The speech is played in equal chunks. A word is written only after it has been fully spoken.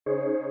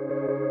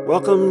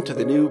Welcome to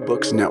the New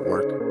Books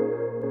Network.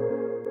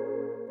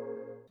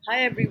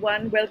 Hi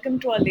everyone, welcome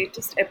to our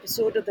latest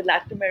episode of the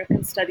Latin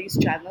American Studies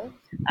channel.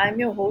 I'm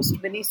your host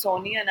Vinny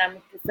Soni and I'm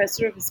a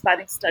professor of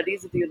Hispanic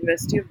Studies at the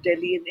University of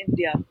Delhi in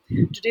India.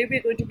 Today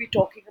we're going to be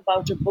talking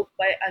about a book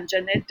by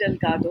Anjanet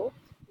Delgado,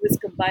 who has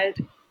compiled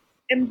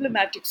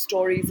emblematic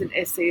stories and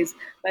essays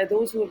by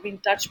those who have been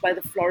touched by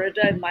the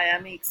Florida and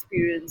Miami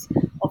experience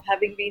of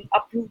having been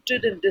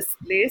uprooted and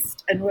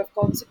displaced and who have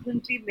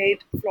consequently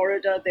made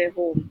Florida their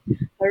home.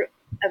 Her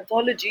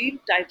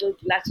anthology, titled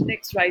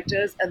Latinx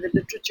Writers and the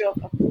Literature of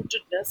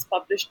Uprootedness,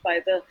 published by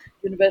the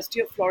University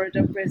of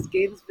Florida Press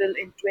Gainesville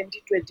in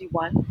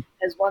 2021,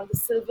 has won the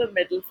silver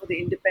medal for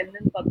the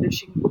Independent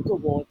Publishing Book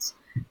Awards.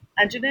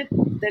 Anjanet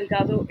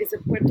Delgado is a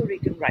Puerto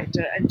Rican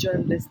writer and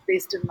journalist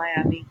based in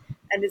Miami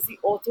and is the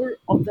author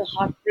of The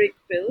Heartbreak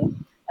Pill,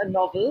 a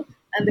novel,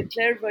 and The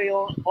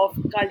Clairvoyant of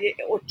Calle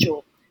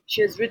Ocho.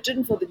 She has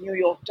written for the New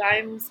York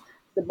Times,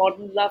 the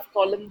Modern Love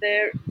column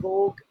there,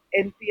 Vogue,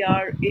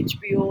 NPR,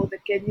 HBO, the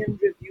Kenyan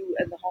Review,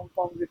 and the Hong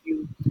Kong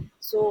Review.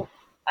 So,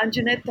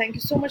 Anjanet, thank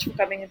you so much for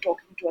coming and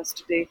talking to us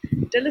today.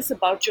 Tell us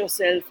about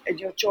yourself and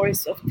your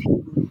choice of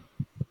theme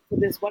for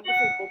this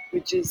wonderful book,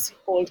 which is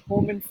called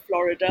Home in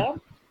Florida,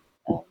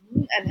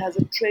 and has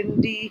a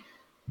trendy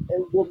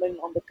woman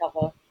on the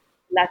cover,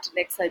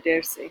 Latinx, I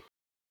dare say.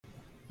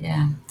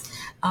 Yeah.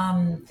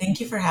 Thank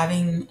you for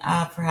having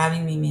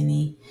me,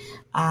 Minnie.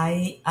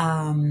 I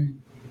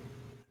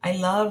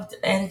loved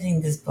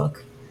editing this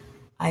book.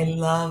 I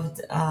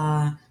loved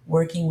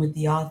working with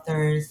the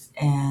authors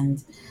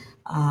and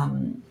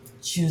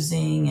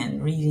choosing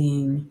and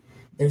reading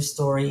their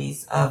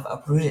stories of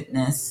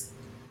uprootedness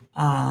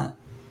uh,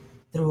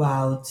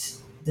 throughout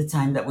the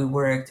time that we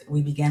worked.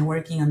 We began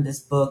working on this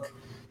book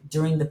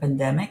during the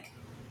pandemic.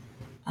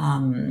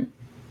 Um,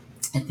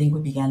 I think we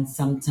began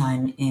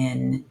sometime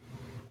in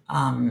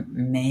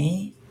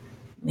May,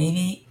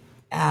 maybe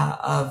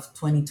of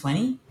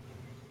 2020,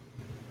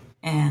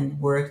 and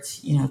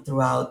worked,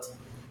 throughout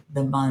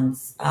the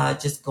months,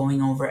 just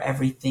going over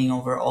everything,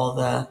 over all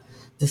the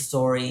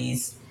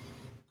stories,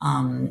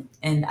 and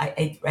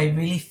I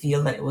really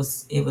feel that it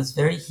was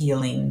very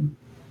healing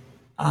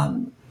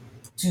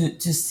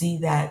to see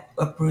that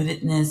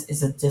uprootedness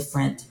is a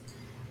different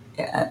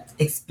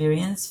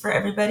experience for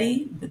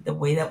everybody. The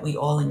way that we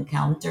all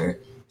encounter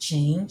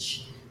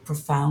change,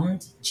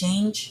 profound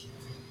change,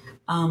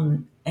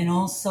 and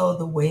also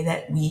the way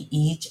that we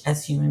each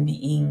as human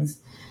beings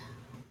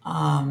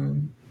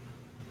come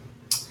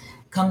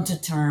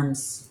to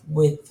terms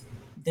with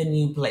the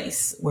new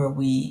place where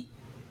we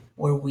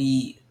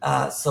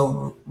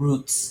sow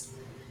roots.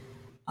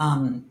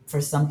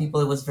 For some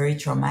people, it was very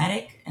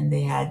traumatic, and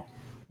they had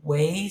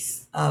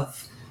ways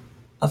of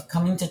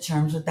coming to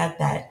terms with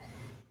that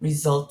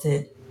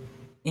resulted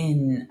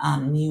in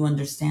new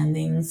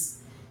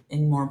understandings,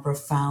 in more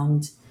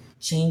profound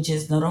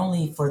changes, not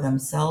only for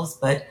themselves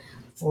but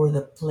for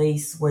the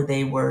place where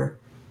they were,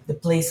 the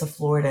place of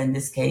Florida in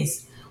this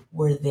case,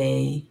 where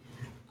they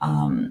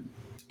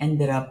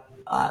ended up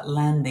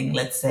landing,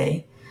 let's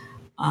say.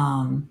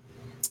 And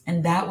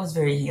that was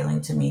very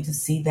healing to me to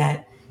see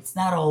that it's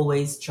not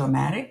always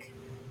traumatic,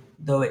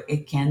 though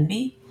it can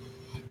be,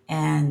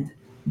 and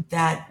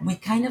that we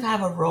kind of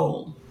have a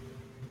role,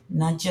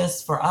 not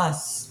just for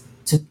us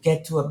to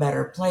get to a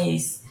better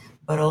place,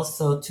 but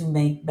also to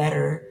make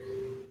better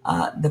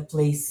the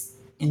place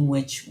in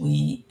which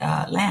we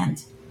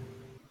land.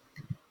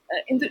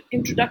 In the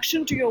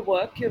introduction to your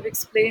work, you've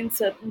explained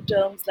certain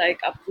terms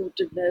like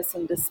uprootedness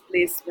and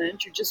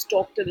displacement. You just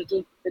talked a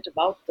little bit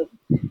about them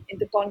in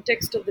the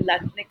context of the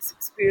Latinx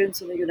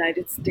experience in the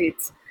United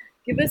States.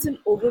 Give us an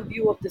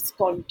overview of this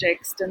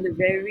context and the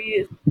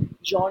various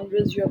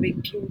genres you have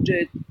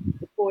included,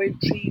 the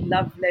poetry,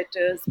 love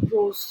letters,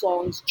 prose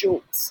songs,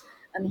 jokes,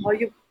 and how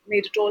you've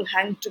made it all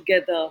hang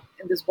together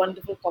in this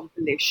wonderful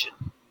compilation.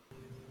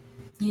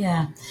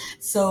 Yeah.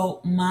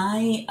 So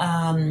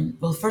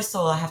well, first of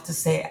all, I have to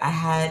say I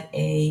had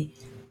a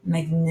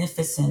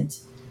magnificent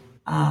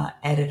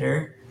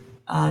editor,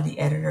 the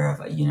editor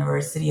of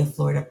University of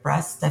Florida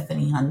Press,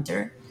 Stephanie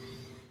Hunter.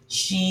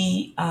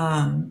 She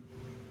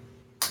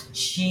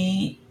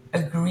she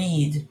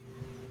agreed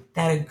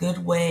that a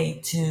good way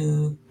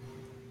to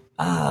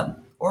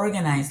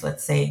organize,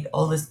 let's say,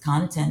 all this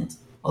content,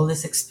 all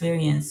this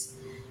experience,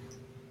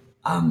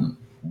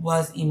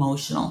 was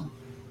emotional,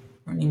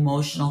 or an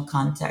emotional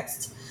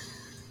context.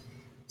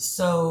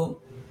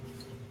 So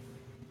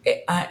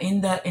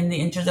in the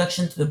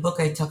introduction to the book,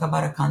 I talk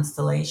about a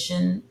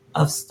constellation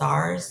of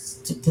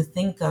stars to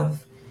think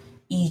of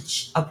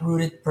each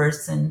uprooted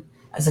person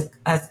as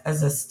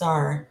a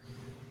star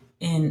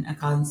in a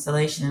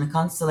constellation. And a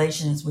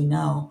constellation, as we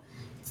know,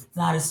 it's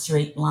not a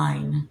straight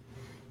line.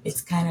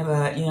 It's kind of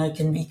it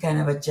can be kind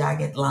of a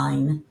jagged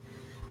line.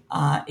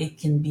 It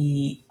can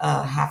be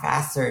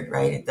half-assed,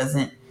 right? It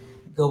doesn't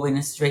go in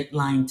a straight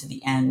line to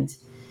the end.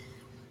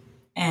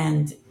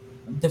 And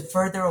the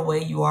further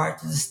away you are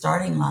to the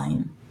starting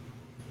line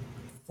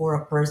for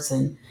a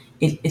person,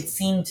 it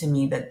seemed to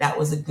me that that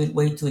was a good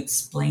way to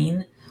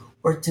explain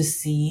or to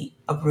see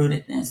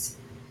uprootedness,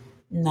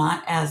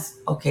 not as,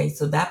 okay,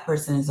 so that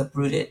person is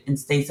uprooted and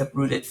stays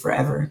uprooted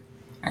forever,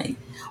 right?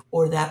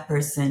 Or that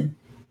person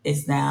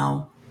is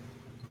now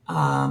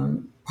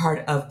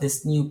part of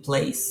this new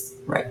place,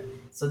 right?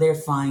 So they're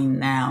fine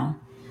now.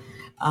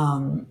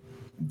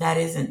 That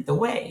isn't the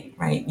way,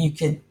 right? You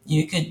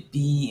could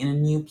be in a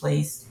new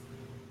place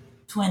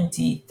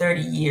 20,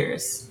 30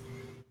 years,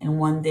 and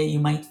one day you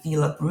might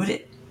feel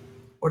uprooted,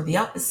 or the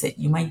opposite.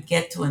 You might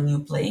get to a new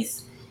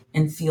place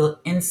and feel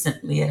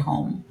instantly at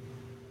home,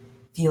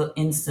 feel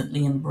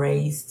instantly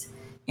embraced,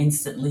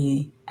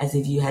 instantly as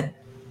if you had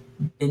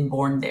been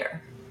born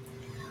there.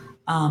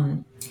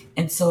 And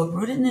so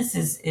rootedness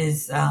is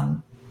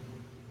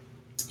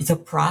it's a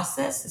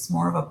process. It's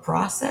more of a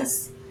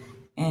process,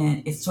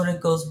 and it sort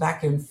of goes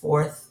back and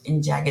forth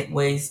in jagged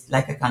ways,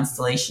 like a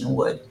constellation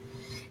would.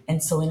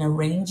 And so, in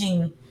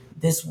arranging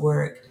this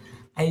work,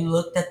 I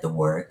looked at the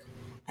work,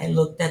 I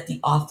looked at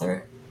the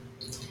author,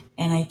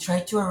 and I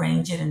tried to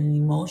arrange it in an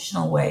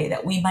emotional way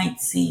that we might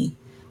see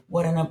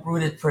what an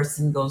uprooted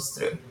person goes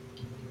through.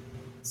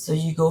 So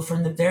you go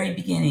from the very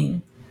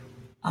beginning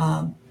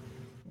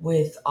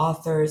with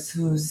authors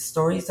whose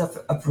stories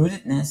of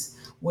uprootedness,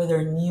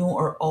 whether new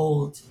or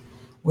old,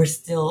 were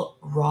still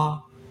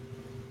raw,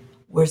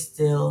 we're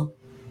still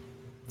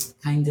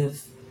kind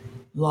of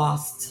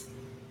lost.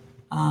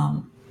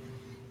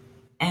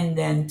 And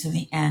then to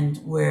the end,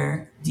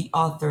 where the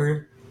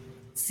author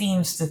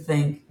seems to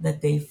think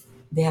that they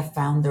have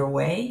found their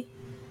way,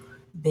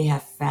 they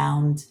have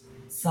found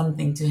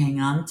something to hang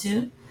on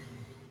to,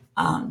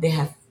 they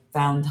have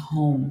found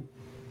home.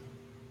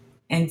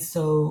 And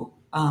so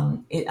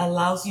it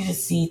allows you to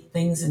see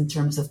things in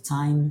terms of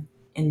time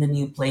in the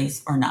new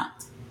place or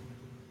not,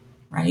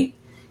 right?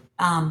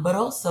 But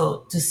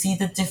also to see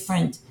the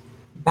different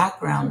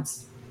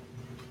backgrounds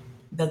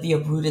that the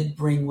uprooted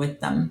bring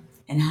with them,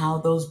 and how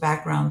those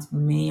backgrounds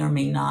may or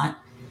may not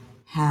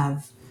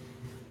have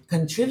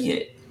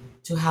contributed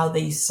to how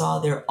they saw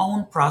their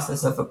own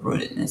process of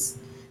uprootedness.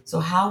 So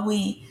how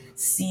we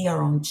see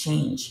our own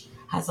change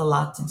has a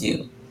lot to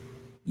do.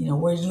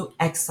 Were you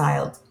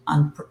exiled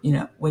on,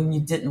 when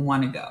you didn't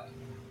want to go?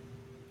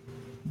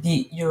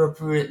 Your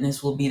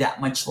uprootedness will be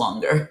that much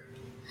longer.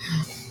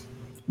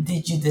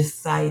 Did you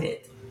decide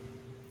it?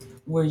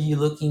 Were you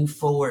looking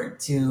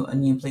forward to a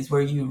new place? Were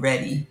you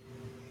ready?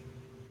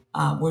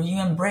 Were you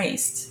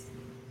embraced?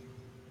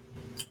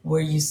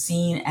 Were you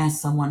seen as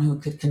someone who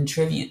could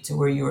contribute to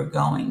where you were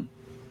going?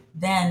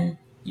 Then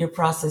your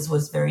process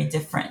was very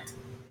different,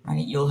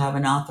 right? You'll have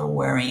an author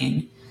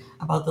worrying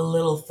about the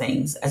little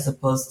things as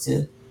opposed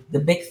to the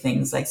big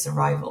things like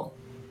survival,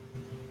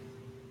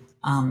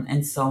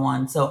 and so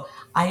on. So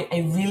I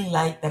really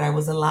like that I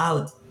was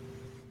allowed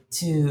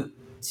to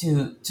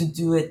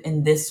do it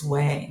in this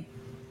way,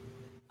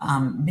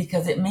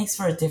 because it makes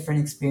for a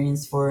different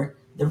experience for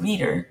the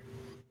reader,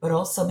 but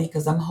also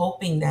because I'm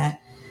hoping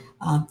that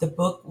the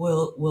book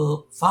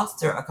will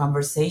foster a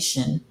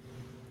conversation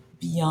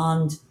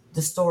beyond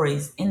the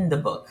stories in the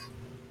book,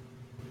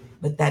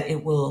 but that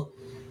it will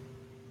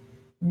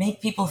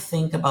make people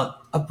think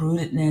about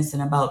uprootedness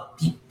and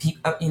about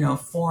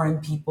foreign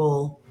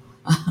people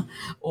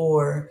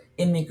or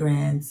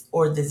immigrants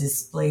or the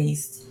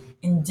displaced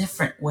in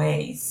different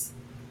ways,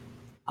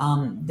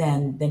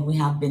 than we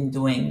have been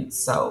doing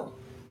so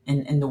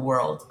in the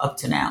world up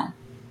to now.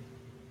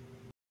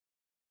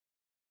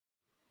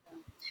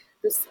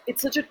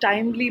 It's such a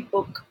timely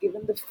book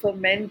given the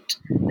ferment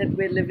that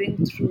we're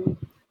living through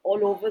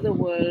all over the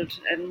world,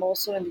 and more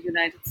so in the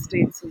United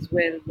States as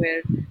well,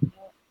 where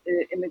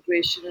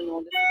immigration and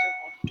all is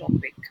such a hot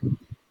topic.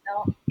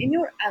 Now, in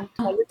your Can I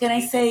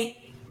anthology, say,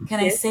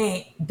 yes,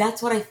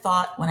 that's what I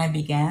thought when I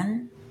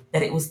began,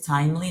 that it was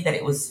timely, that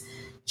it was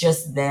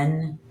just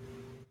then,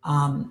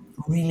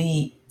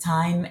 really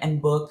time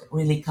and book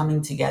really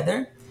coming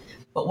together.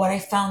 But what I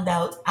found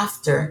out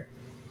after,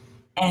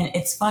 and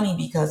it's funny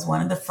because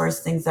one of the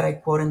first things that I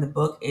quote in the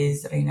book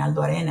is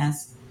Reinaldo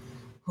Arenas,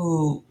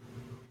 who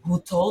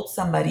told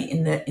somebody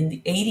in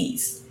the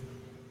 80s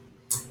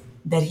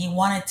that he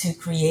wanted to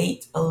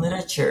create a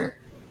literature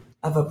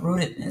of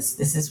uprootedness.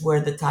 This is where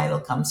the title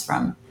comes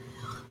from.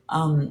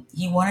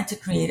 He wanted to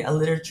create a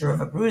literature of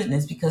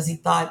uprootedness because he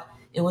thought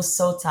it was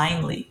so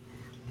timely.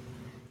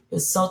 It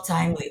was so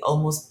timely,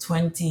 almost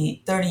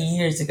 20, 30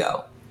 years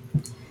ago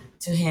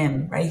to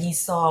him, right? He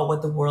saw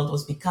what the world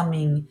was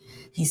becoming.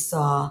 He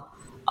saw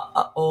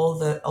all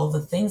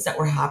the things that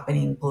were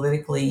happening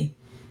politically,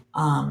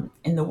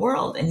 in the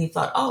world, and he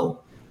thought, "Oh,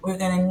 we're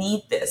going to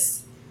need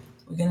this.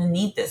 We're going to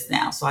need this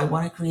now." So I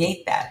want to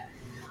create that.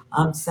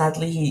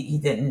 Sadly, he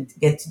didn't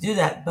get to do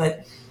that,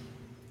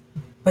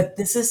 but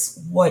this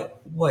is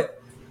what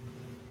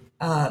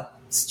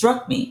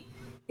struck me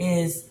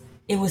is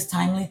it was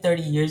timely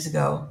 30 years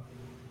ago,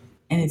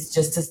 and it's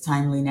just as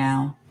timely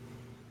now.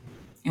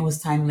 It was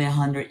timely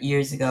 100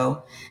 years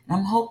ago, and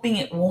I'm hoping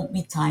it won't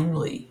be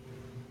timely.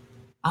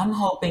 I'm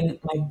hoping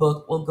my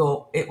book will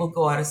go. It will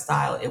go out of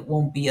style. It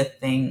won't be a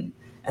thing,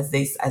 as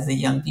the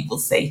young people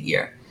say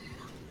here.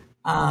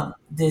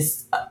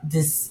 This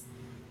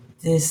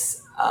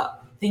this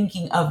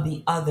thinking of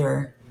the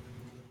other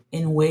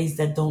in ways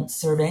that don't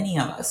serve any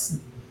of us,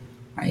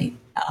 right?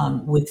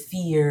 With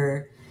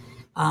fear,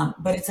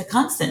 but it's a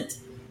constant.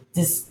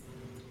 This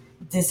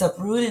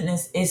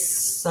uprootedness is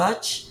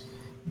such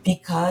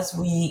because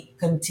we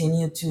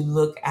continue to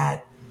look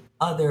at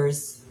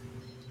others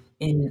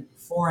in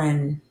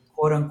foreign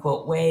quote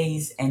unquote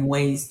ways and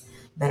ways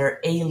that are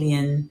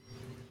alien.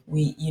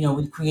 We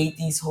create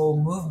these whole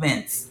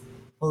movements,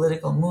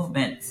 political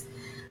movements,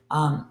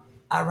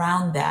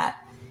 around that,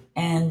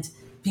 and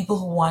people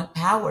who want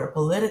power,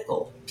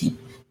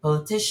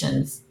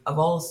 politicians of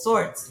all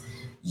sorts,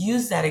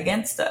 use that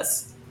against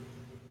us,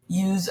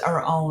 use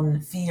our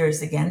own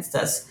fears against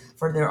us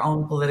for their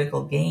own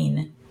political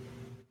gain.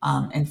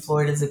 And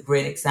Florida is a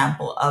great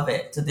example of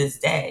it to this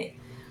day,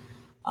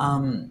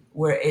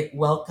 where it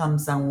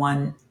welcomes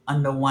on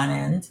the one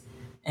end,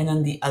 and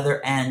on the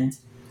other end,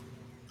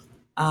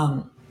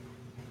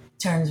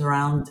 turns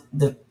around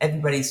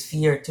everybody's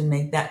fear to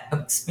make that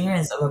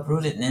experience of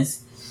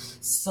uprootedness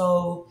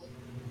so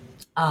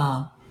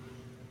uh,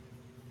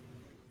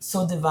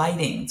 so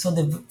dividing, so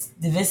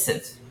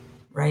divisive,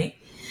 right?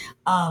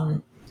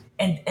 Um,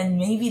 and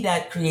maybe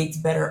that creates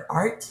better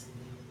art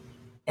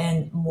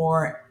and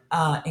more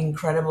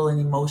incredible and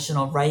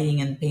emotional writing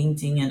and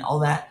painting and all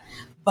that.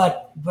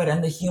 But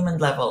on the human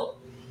level,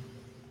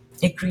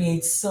 it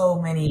creates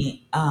so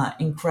many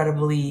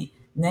incredibly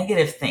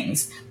negative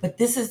things. But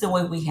this is the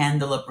way we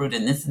handle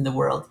uprootedness in the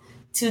world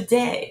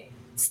today.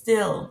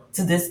 Still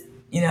to this,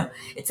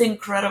 it's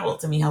incredible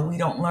to me how we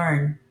don't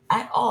learn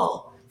at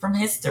all from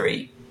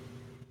history,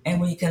 and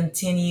we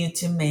continue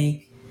to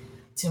make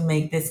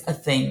this a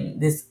thing,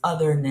 this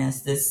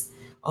otherness, this,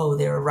 oh,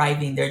 they're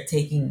arriving, they're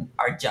taking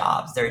our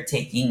jobs, they're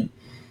taking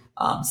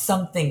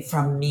something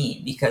from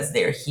me because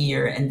they're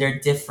here and they're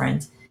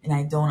different and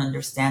I don't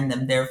understand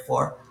them.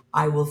 Therefore,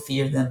 I will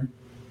fear them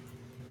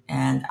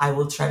and I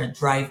will try to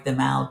drive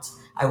them out.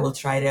 I will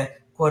try to,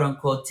 quote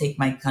unquote, take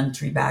my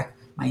country back,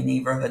 my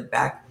neighborhood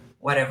back,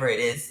 whatever it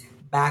is.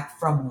 Back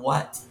from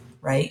what,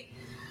 right?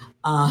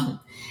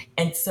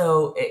 And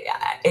so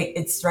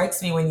it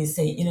strikes me when you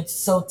say, it's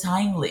so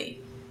timely,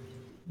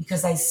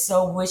 because I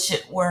so wish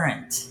it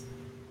weren't.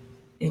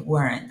 It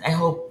weren't.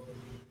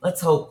 Let's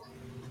hope.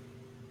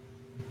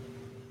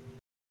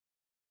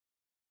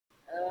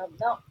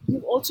 Now,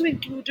 you've also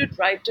included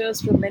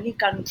writers from many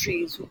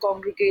countries who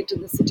congregate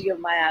in the city of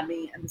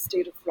Miami and the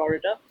state of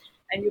Florida.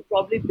 And you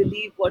probably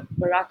believe what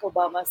Barack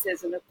Obama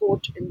says in a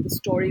quote in the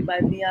story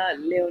by Mia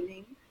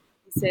Leoning.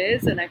 He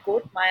says, and I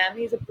quote,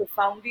 Miami is a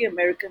profoundly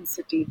American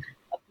city,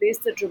 a place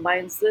that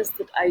reminds us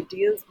that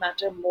ideals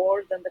matter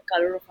more than the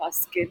color of our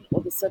skin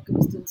or the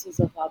circumstances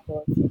of our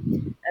birth.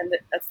 And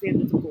that's the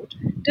end of the quote.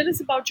 Tell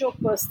us about your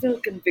personal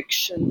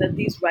conviction that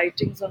these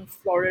writings on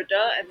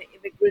Florida and the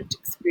immigrant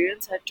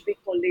experience had to be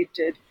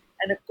collated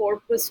and a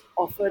corpus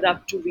offered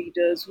up to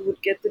readers who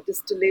would get the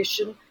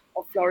distillation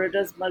of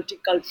Florida's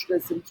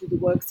multiculturalism through the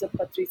works of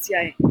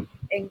Patricia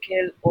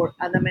Enkel or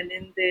Ana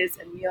Menendez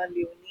and Mia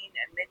Leonin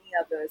and many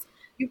others.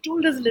 You've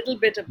told us a little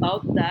bit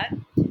about that,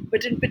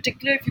 but in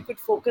particular, if you could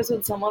focus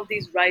on some of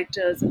these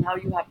writers and how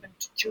you happened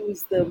to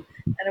choose them,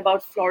 and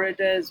about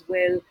Florida as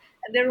well.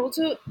 And there are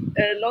also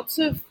lots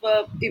of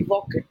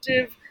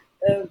evocative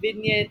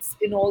vignettes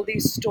in all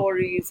these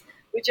stories,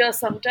 which are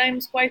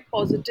sometimes quite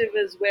positive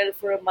as well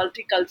for a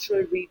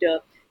multicultural reader.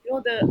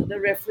 The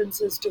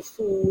references to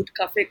food,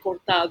 cafe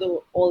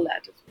cortado, all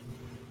that.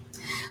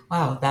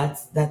 Wow,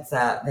 that's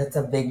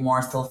a big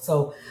morsel.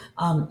 So,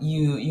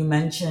 you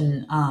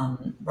mentioned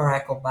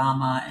Barack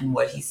Obama and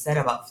what he said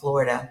about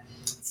Florida.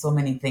 So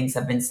many things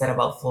have been said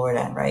about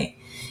Florida, right?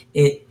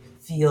 It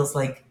feels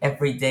like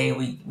every day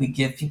we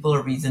give people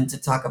a reason to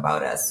talk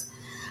about us.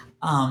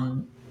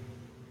 Um,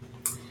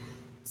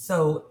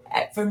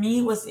 for me,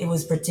 it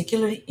was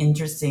particularly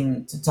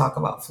interesting to talk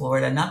about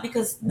Florida, not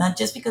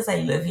just because I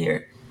live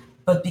here,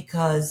 but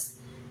because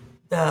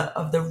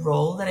of the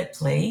role that it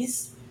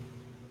plays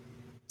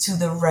to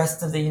the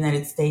rest of the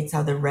United States,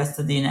 how the rest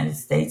of the United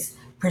States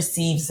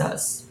perceives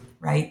us,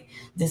 right?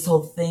 This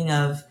whole thing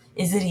of,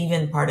 is it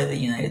even part of the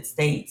United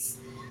States?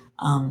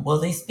 Well,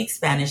 they speak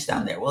Spanish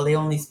down there. Well, they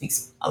only speak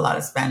a lot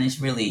of Spanish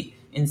really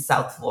in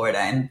South Florida,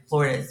 and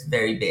Florida is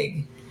very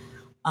big.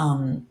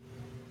 Um,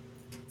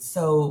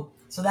 so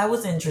that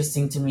was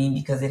interesting to me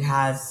because it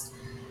has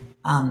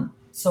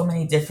so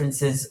many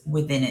differences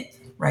within it,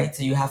 right?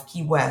 So you have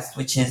Key West,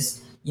 which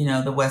is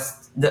the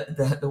West,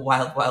 the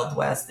wild wild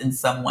West in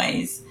some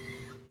ways,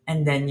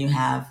 and then you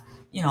have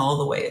all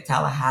the way to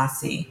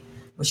Tallahassee,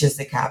 which is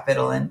the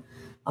capital and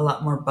a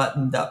lot more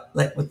buttoned up,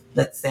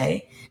 let's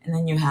say, and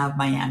then you have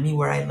Miami,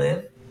 where I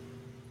live,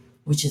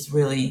 which is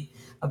really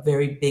a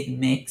very big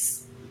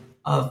mix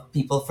of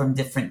people from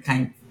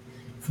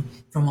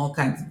all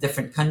kinds of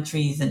different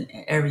countries and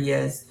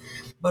areas,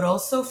 but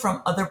also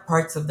from other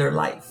parts of their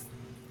life.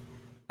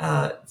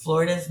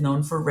 Florida is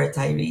known for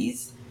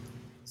retirees,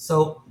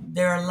 so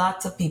there are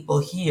lots of people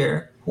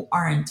here who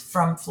aren't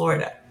from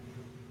Florida.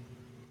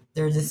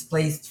 They're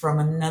displaced from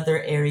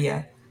another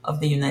area of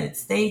the United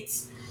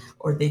States,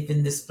 or they've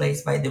been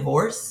displaced by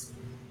divorce,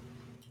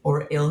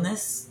 or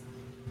illness,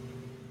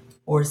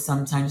 or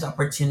sometimes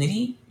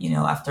opportunity,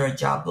 after a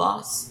job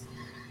loss.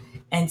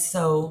 And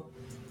so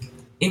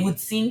it would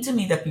seem to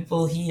me that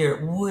people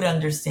here would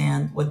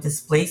understand what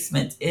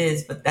displacement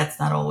is, but that's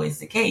not always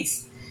the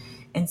case.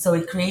 And so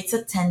it creates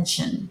a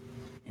tension.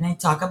 And I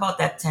talk about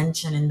that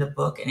tension in the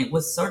book. And it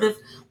was sort of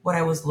what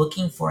I was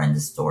looking for in the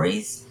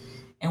stories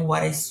and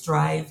what I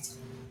strived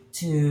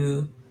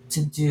to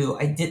do.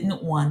 I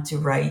didn't want to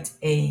write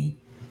a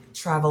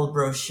travel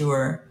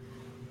brochure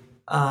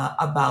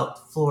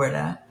about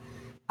Florida.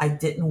 I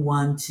didn't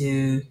want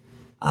to,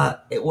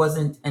 it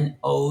wasn't an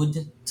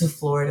ode to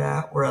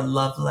Florida or a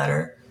love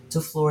letter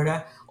to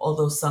Florida,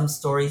 although some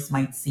stories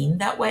might seem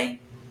that way.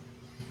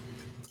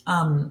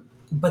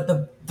 But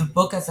the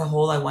book as a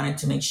whole, I wanted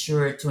to make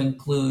sure to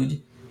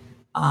include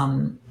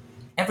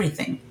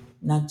everything,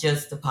 not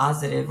just the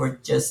positive or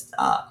just,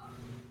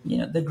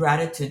 the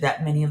gratitude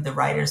that many of the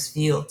writers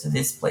feel to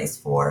this place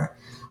for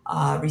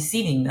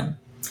receiving them.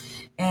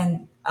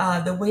 And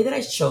the way that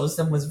I chose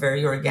them was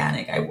very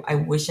organic. I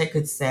wish I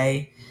could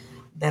say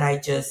that I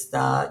just,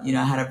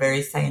 had a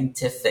very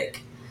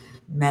scientific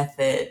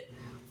method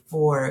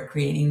for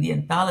creating the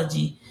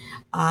anthology.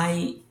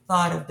 I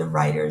thought of the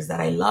writers that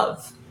I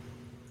love.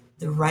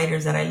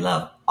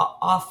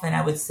 Often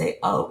I would say,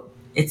 oh,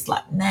 it's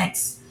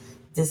Latinx.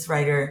 This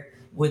writer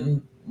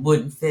wouldn't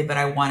fit, but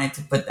I wanted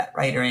to put that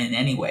writer in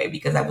anyway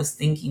because I was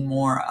thinking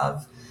more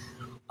of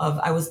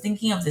I was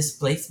thinking of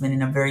displacement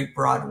in a very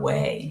broad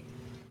way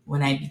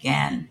when I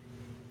began.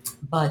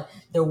 But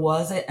there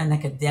was an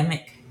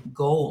academic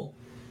goal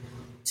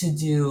to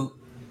do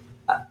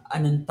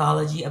an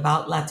anthology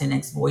about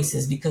Latinx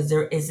voices because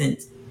there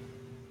isn't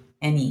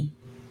any.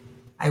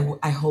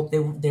 I hope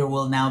there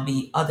will now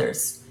be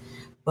others.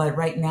 But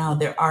right now,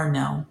 there are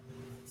no.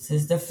 This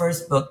is the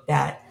first book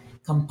that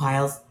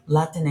compiles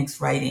Latinx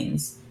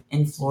writings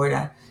in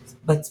Florida,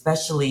 but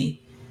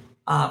especially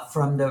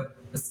from the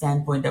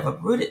standpoint of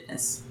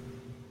uprootedness.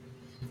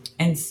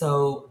 And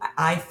so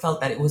I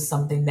felt that it was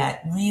something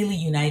that really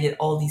united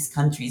all these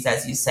countries,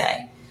 as you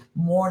say,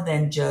 more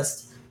than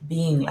just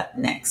being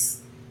Latinx.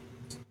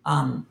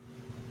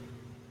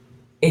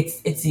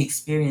 It's the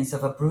experience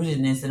of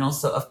uprootedness and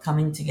also of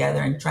coming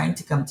together and trying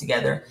to come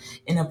together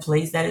in a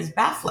place that is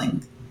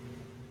baffling,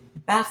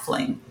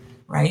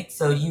 right?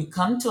 So you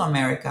come to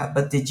America,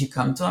 but did you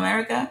come to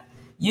America?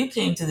 You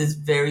came to this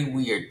very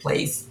weird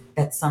place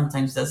that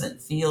sometimes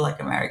doesn't feel like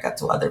America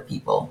to other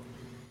people.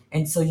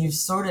 And so you've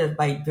sort of,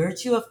 by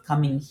virtue of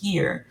coming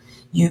here,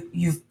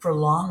 you've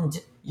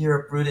prolonged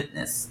your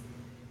uprootedness.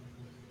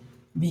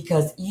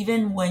 Because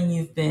even when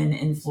you've been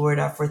in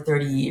Florida for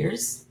 30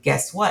 years,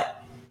 guess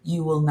what?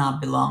 You will not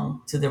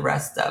belong to the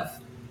rest of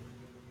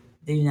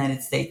the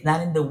United States.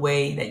 Not in the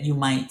way that you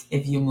might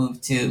if you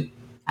moved to,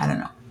 I don't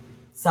know,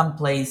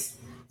 someplace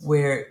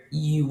where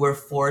you were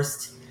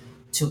forced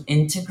to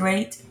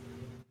integrate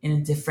in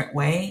a different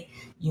way,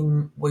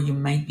 where you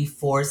might be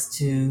forced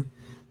to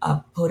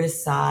put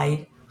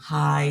aside,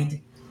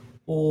 hide,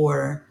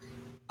 or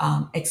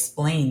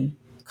explain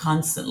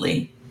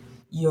constantly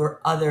your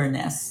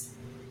otherness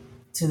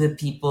to the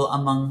people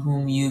among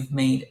whom you've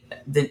made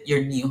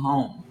your new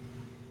home,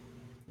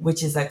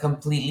 which is a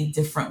completely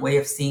different way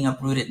of seeing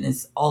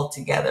uprootedness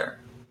altogether,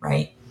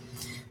 right?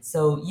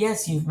 So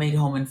yes, you've made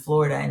home in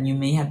Florida and you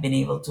may have been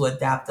able to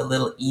adapt a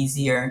little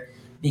easier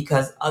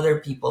because other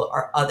people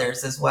are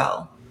others as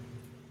well.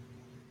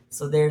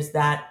 So there's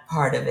that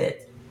part of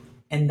it.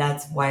 And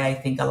that's why I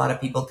think a lot of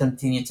people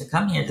continue to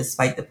come here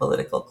despite the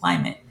political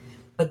climate.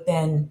 But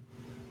then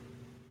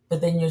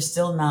you're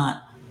still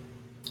not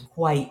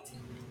quite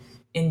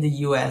in the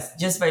US.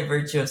 Just by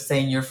virtue of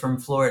saying you're from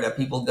Florida,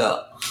 people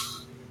go,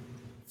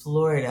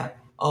 Florida,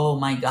 oh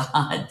my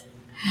God.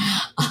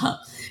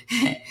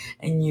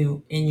 and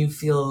you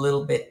feel a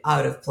little bit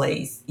out of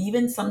place,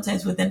 even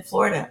sometimes within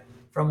Florida,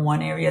 from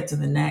one area to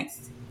the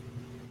next,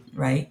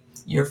 right?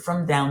 You're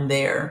from down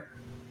there,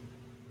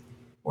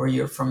 or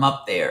you're from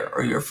up there,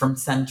 or you're from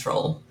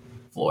Central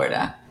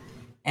Florida.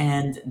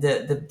 And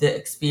the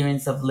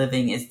experience of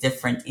living is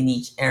different in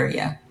each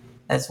area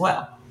as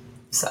well.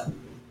 So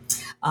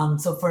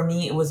for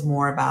me, it was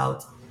more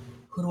about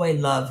who do I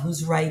love,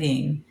 whose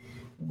writing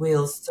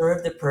will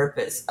serve the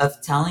purpose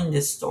of telling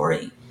this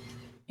story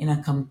in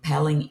a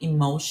compelling,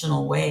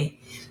 emotional way.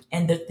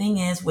 And the thing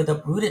is, with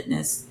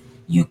uprootedness,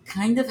 you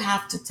kind of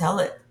have to tell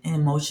it in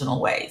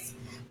emotional ways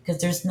because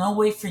there's no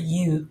way for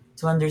you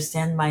to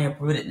understand my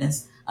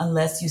uprootedness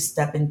unless you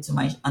step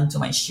onto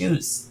my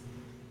shoes.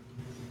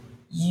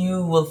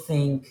 You will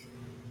think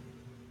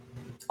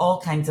all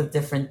kinds of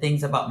different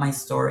things about my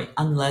story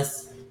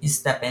unless you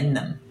step in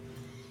them.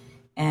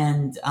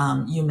 And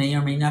you may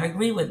or may not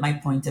agree with my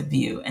point of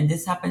view. And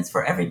this happens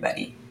for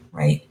everybody,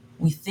 right?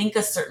 We think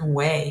a certain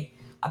way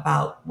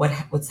about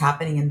what's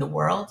happening in the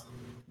world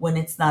when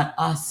it's not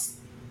us.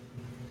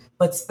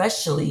 But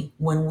especially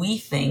when we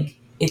think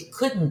it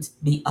couldn't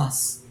be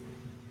us.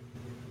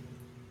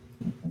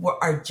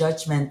 Our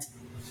judgment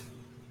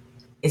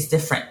is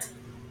different.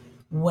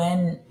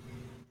 When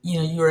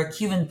you're a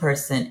Cuban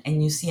person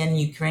and you see a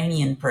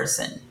Ukrainian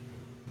person,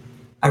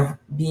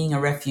 being a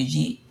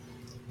refugee,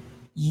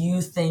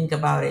 you think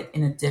about it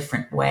in a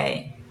different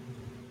way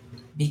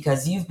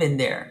because you've been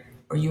there,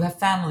 or you have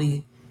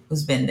family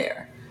who's been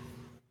there,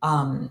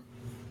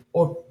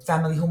 or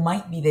family who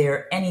might be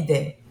there any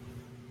day,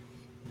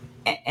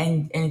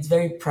 and it's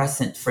very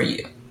present for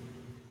you.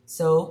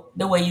 So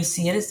the way you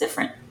see it is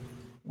different.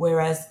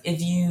 Whereas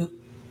if you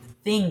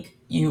think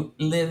you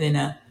live in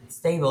a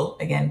stable,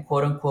 again,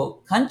 quote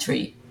unquote,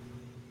 country,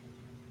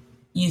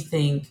 you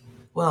think,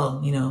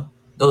 well,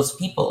 those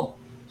people,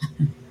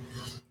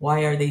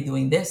 why are they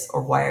doing this,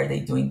 or why are they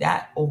doing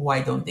that, or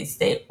why don't they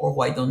stay, or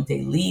why don't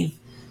they leave,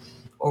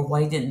 or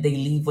why didn't they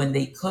leave when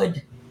they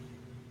could,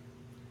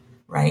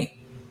 right?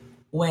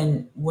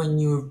 When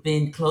you've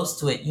been close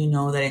to it, you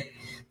know that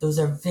those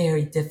are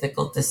very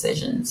difficult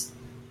decisions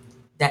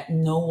that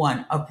no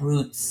one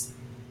uproots,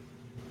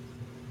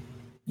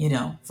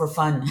 for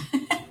fun.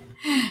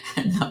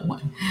 No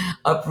one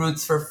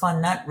uproots for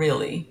fun. Not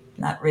really.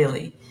 Not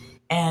really.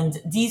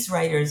 And these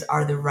writers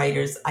are the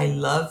writers I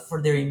love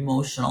for their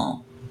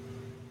emotional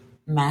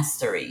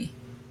mastery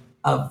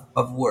of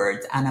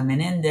words. Ana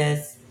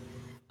Menendez,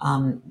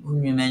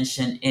 whom you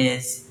mentioned,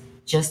 is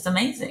just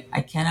amazing.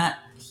 I cannot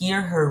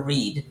hear her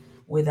read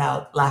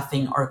without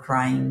laughing or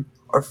crying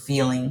or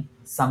feeling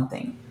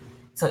something.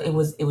 So it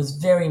was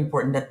very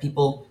important that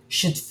people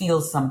should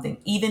feel something,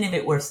 even if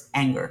it was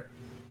anger,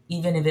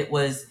 even if it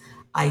was,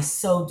 I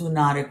so do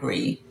not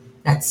agree.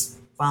 That's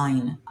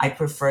fine. I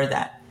prefer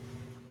that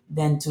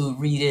than to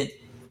read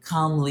it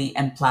calmly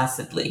and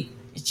placidly.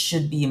 It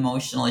should be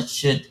emotional. It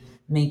should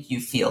make you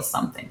feel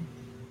something.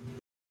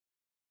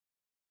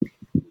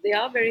 They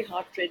are very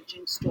heart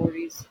wrenching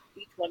stories,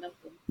 each one of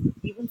them,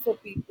 even for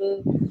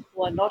people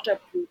who are not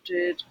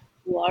uprooted,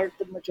 who are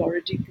the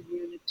majority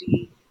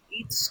community.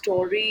 Each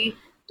story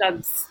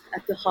tugs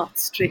at the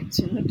heartstrings,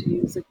 to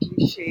use a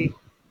cliche.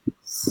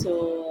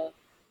 So,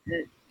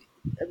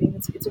 I mean,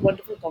 it's a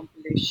wonderful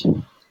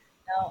compilation.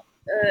 Now,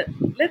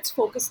 let's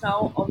focus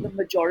now on the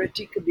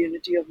majority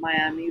community of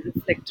Miami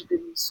reflected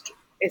in these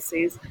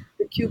essays,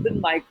 the Cuban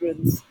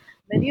migrants.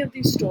 Many of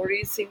these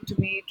stories seem to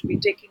me to be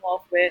taking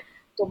off where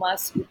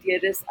Tomas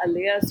Gutierrez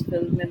Alea's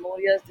film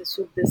Memorias de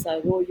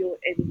Subdesarrollo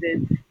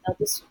ended. Now,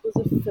 this was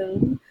a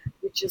film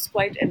which is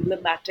quite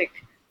emblematic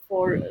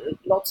for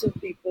lots of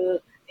people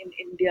in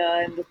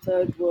India and the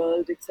third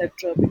world,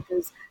 etc.,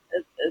 because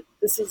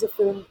this is a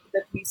film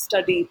that we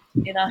study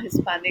in our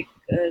Hispanic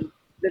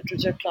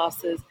literature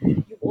classes.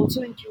 You've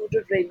also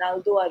included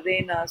Reynaldo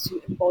Arenas,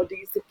 who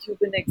embodies the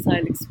Cuban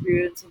exile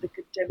experience, and the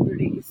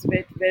contemporary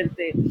Ismet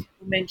Verde,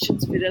 who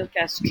mentions Fidel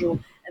Castro,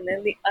 and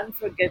then the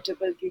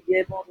unforgettable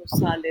Guillermo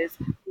Rosales,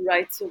 who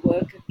writes a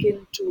work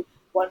akin to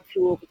One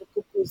Flew Over the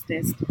Cuckoo's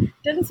Nest.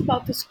 Tell us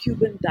about this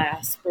Cuban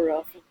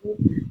diaspora for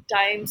whom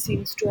time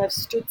seems to have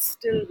stood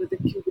still with the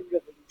Cuban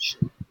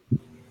Revolution.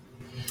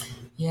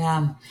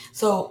 Yeah.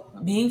 So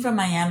being from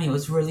Miami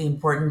was really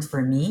important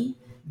for me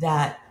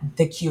that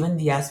the Cuban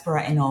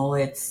diaspora and all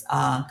its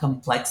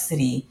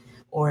complexity,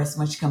 or as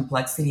much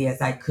complexity as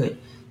I could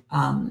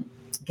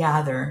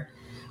gather,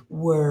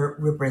 were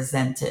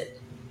represented.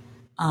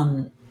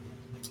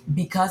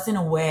 Because in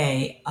a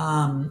way,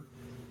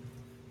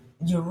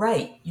 you're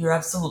right. You're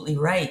absolutely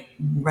right.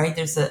 Right.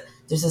 There's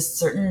a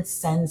certain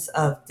sense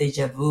of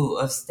deja vu,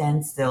 of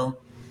standstill,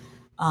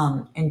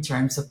 in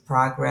terms of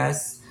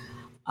progress.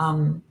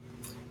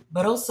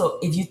 But also,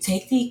 if you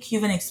take the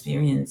Cuban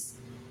experience,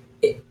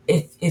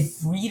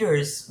 if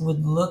readers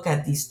would look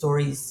at these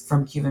stories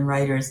from Cuban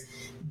writers,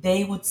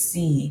 they would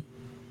see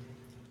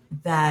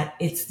that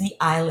it's the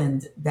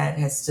island that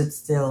has stood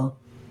still,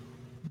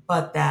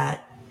 but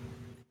that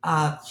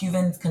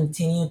Cubans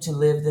continue to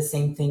live the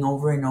same thing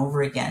over and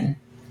over again.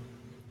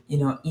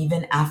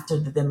 Even after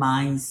the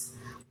demise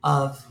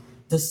of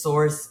the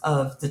source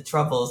of the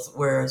troubles,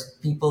 whereas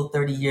people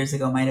 30 years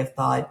ago might have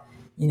thought,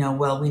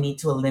 well, we need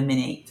to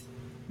eliminate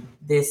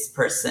this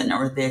person,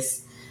 or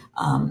this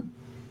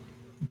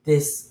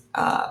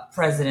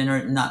president,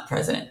 or not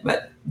president,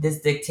 but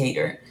this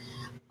dictator.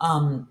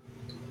 Um,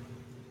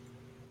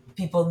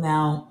 People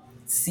now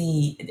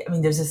see. I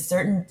mean, there's a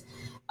certain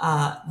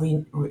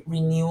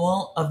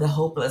renewal of the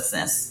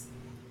hopelessness,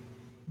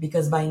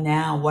 because by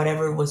now,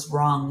 whatever was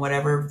wrong,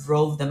 whatever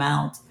drove them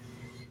out,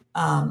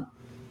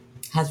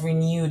 has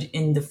renewed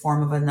in the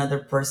form of another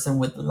person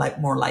with like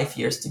more life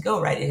years to go.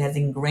 Right? It has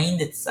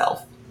ingrained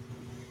itself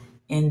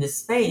in the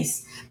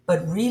space.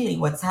 But really,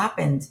 what's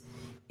happened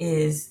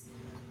is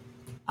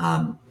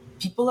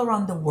people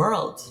around the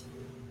world,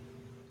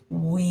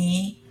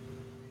 we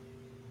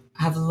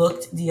have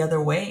looked the other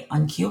way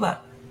on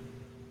Cuba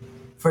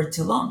for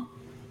too long,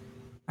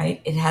 right?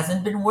 It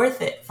hasn't been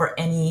worth it for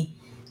any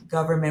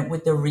government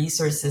with the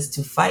resources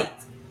to fight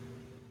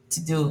to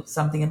do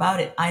something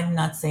about it. I'm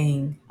not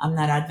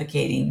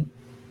advocating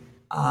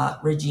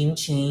regime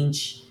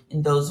change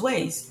in those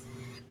ways,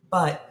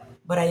 but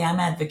what I am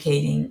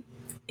advocating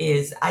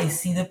is I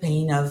see the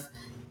pain of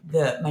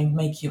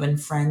my Cuban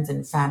friends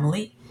and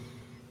family,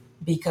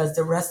 because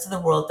the rest of the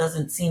world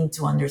doesn't seem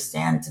to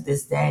understand to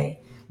this day,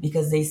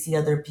 because they see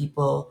other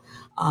people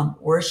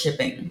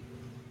worshiping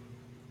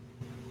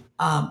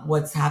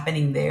what's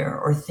happening there,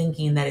 or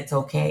thinking that it's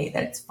okay,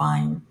 that it's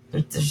fine,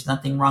 there's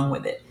nothing wrong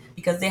with it,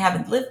 because they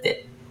haven't lived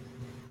it.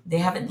 They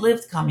haven't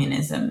lived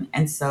communism,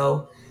 and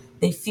so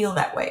they feel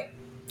that way.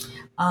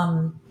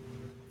 Um,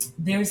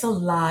 there's a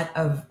lot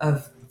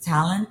of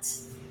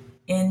talent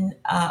in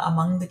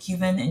among the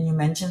Cuban, and you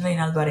mentioned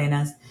Reinaldo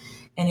Arenas,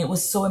 and it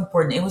was so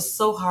important. It was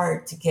so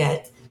hard to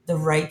get the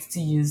right to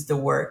use the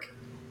work,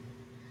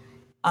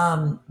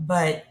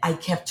 but I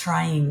kept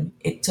trying.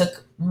 It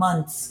took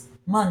months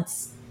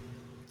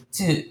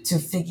to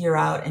figure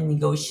out and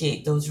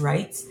negotiate those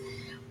rights.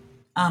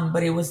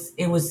 But it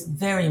was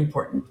very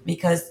important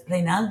because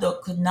Reinaldo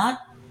could not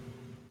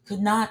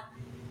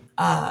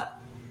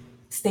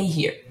stay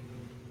here.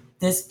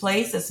 This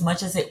place, as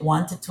much as it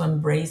wanted to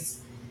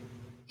embrace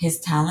his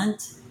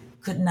talent,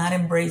 could not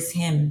embrace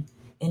him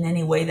in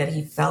any way that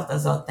he felt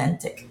as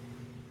authentic.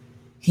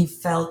 He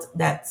felt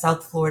that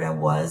South Florida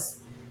was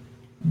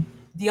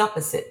the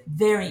opposite,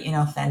 very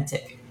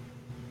inauthentic,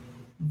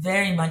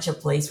 very much a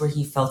place where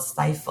he felt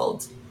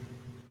stifled.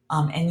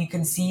 And you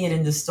can see it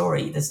in the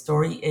story. The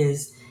story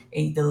is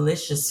a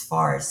delicious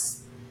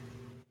farce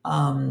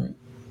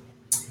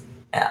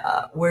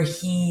where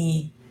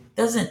he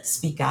doesn't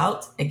speak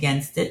out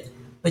against it,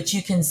 but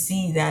you can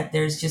see that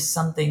there's just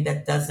something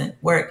that doesn't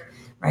work,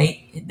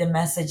 right? The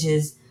message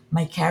is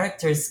my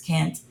characters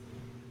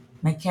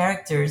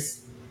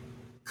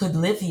could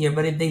live here,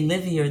 but if they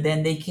live here,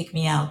 then they kick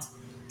me out.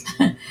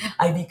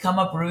 I become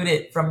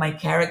uprooted from my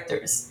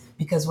characters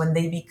because when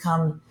they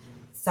become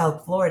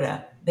South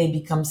Florida, they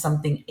become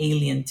something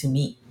alien to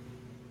me.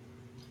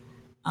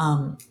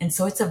 And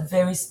so it's a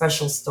very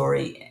special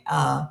story,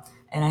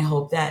 and I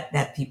hope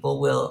that people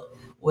will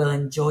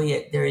enjoy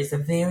it. There is a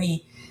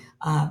very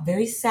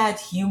sad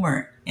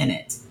humor in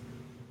it,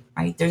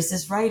 right? There's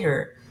this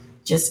writer,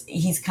 just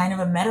he's kind of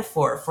a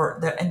metaphor for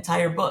the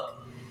entire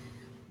book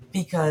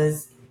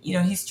because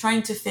he's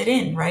trying to fit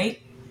in,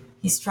 right?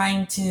 He's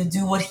trying to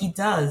do what he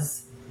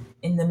does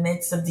in the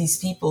midst of these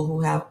people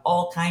who have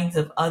all kinds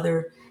of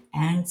other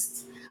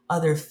angst,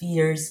 other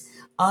fears,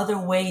 other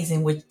ways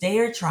in which they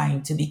are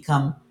trying to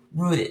become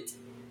rooted,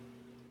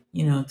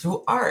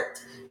 through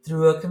art,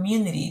 through a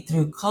community,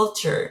 through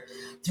culture,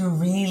 through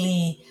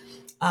really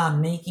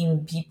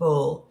making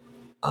people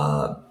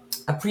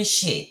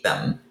appreciate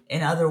them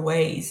in other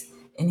ways.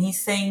 And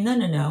he's saying, no,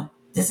 no, no,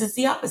 this is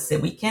the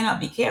opposite. We cannot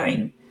be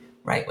caring,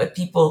 right, what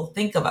people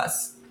think of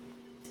us.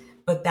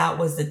 But that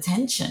was the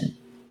tension,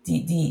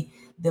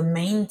 the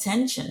main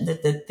tension,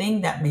 that the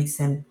thing that makes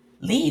him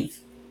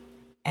leave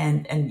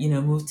and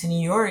move to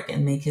New York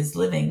and make his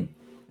living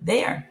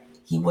there.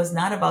 He was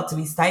not about to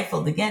be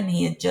stifled again.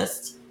 He had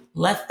just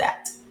left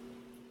that.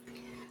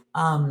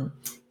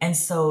 And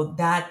so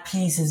that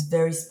piece is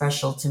very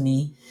special to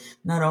me,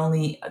 not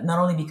only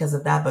because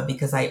of that, but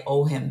because I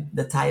owe him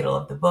the title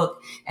of the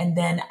book. And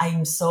then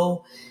I'm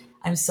so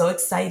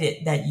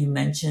excited that you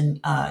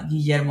mentioned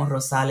Guillermo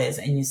Rosales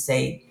and you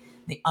say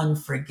the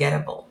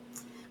unforgettable,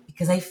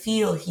 because I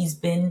feel he's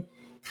been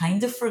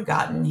kind of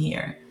forgotten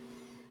here.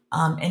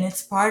 And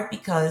it's part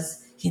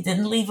because he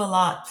didn't leave a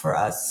lot for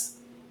us,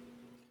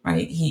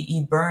 right?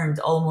 He burned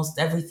almost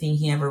everything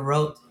he ever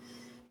wrote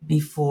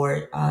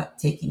before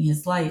taking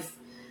his life,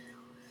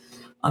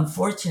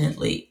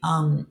 unfortunately.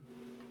 And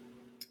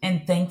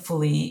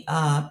thankfully,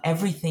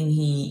 everything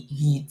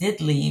he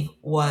did leave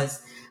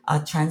was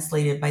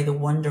translated by the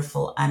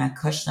wonderful Anna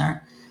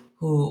Kushner,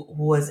 who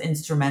was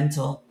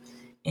instrumental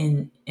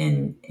in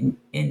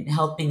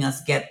helping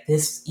us get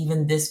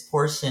this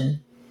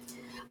portion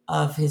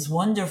of his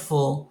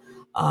wonderful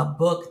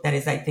book that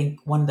is, I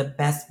think, one of the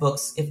best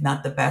books, if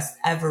not the best,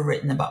 ever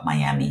written about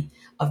Miami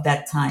of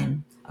that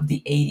time, of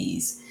the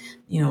 80s.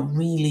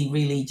 Really,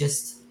 really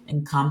just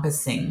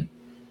encompassing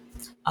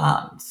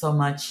so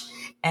much.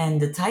 And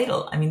the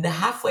title, I mean, The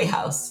Halfway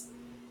House.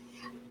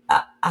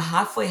 A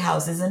halfway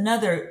house is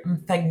another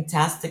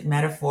fantastic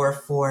metaphor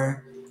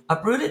for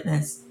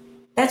uprootedness.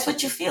 That's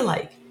what you feel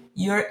like.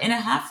 You're in a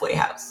halfway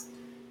house.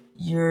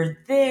 You're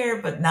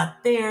there, but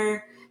not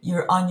there.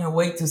 You're on your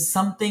way to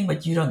something,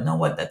 but you don't know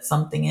what that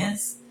something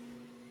is.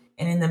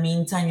 And in the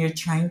meantime, you're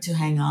trying to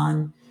hang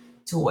on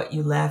to what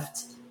you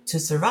left to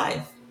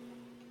survive.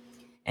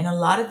 And a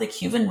lot of the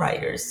Cuban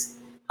writers,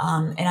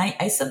 and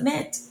I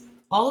submit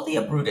all the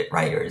uprooted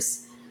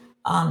writers,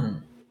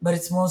 but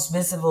it's most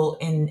visible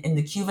in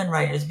the Cuban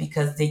writers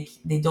because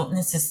they don't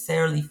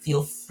necessarily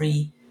feel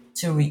free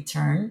to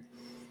return.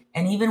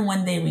 And even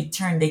when they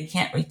return, they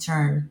can't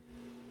return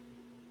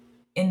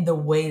in the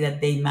way that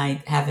they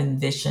might have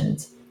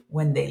envisioned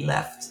when they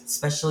left,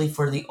 especially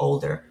for the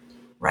older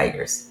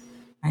writers,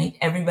 right?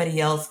 Everybody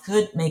else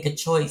could make a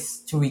choice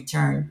to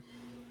return,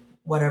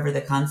 whatever the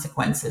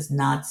consequences.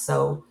 Not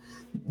so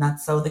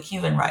the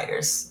Cuban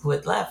writers who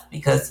had left,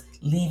 because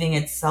leaving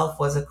itself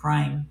was a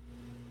crime,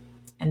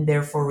 and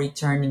therefore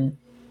returning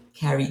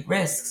carried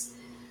risks.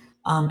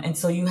 And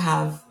so you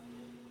have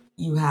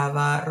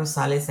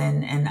Rosales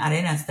and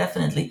Arenas,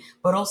 definitely,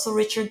 but also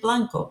Richard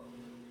Blanco,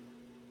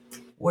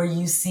 where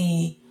you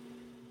see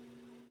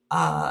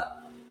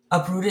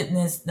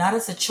uprootedness not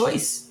as a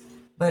choice,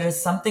 but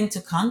as something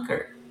to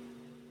conquer,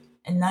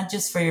 and not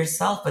just for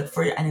yourself, but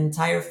for an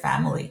entire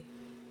family.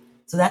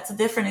 So that's a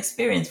different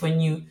experience when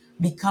you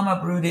become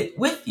uprooted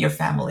with your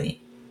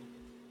family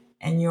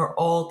and you're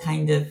all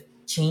kind of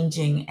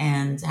changing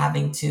and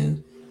having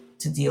to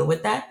deal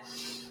with that.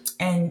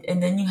 And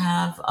then you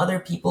have other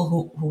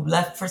people who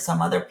left for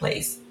some other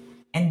place.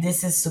 And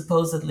this is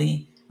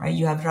supposedly, right,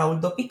 you have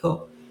Raul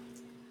Dopico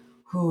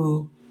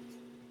who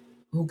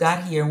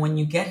got here. When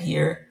you get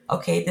here,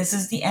 okay, this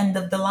is the end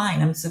of the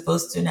line. I'm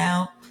supposed to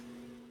now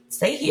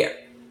stay here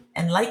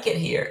and like it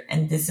here.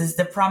 And this is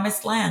the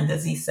promised land,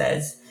 as he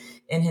says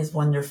in his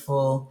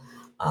wonderful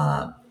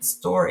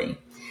story.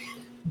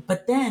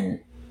 But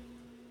then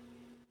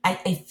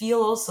I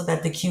feel also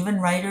that the Cuban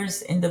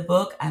writers in the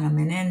book, Ana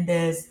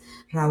Menendez,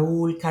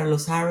 Raul,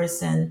 Carlos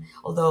Harrison,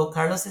 although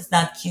Carlos is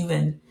not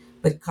Cuban,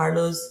 but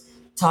Carlos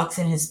talks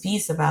in his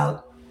piece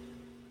about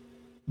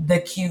the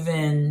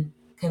Cuban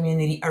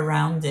community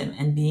around him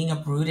and being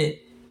uprooted.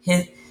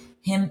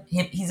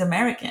 He's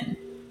American,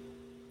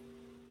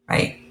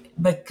 right?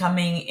 But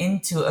coming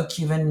into a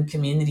Cuban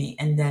community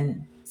and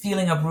then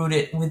feeling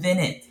uprooted within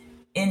it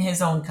in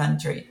his own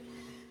country.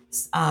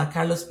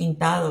 Carlos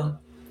Pintado,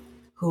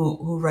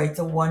 who writes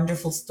a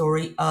wonderful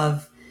story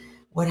of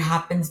what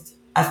happens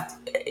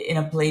in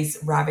a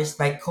place ravished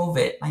by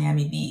COVID,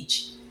 Miami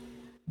Beach,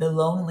 the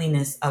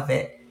loneliness of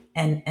it,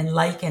 and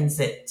likens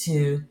it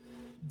to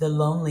the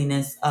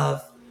loneliness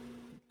of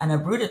an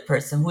uprooted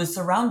person who is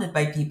surrounded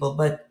by people,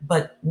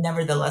 but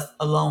nevertheless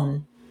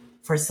alone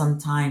for some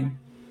time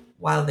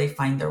while they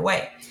find their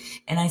way.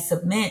 And I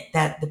submit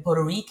that the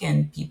Puerto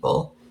Rican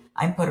people,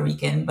 I'm Puerto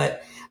Rican,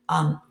 but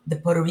the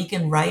Puerto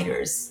Rican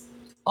writers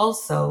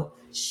also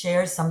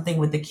share something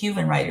with the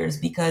Cuban writers,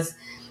 because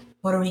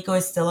Puerto Rico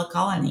is still a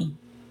colony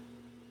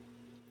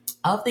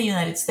of the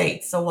United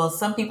States. So while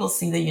some people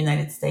see the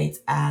United States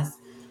as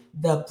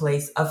the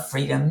place of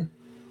freedom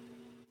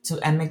to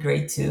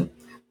emigrate to,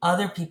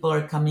 other people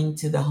are coming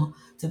to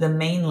the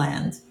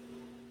mainland,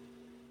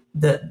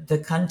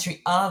 the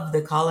country of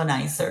the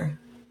colonizer,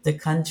 the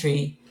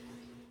country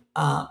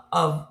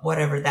of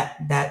whatever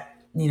that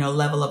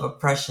level of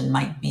oppression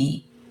might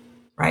be,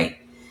 right?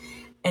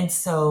 And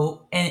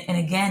so, and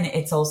again,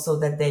 it's also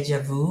that deja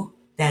vu,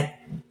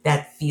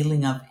 that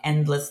feeling of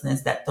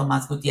endlessness that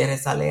Tomás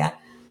Gutiérrez Alea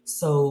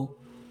so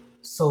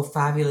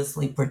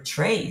fabulously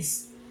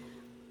portrays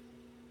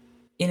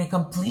in a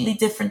completely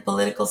different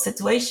political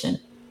situation,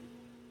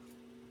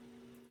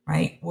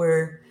 right?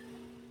 Where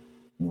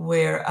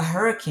a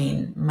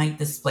hurricane might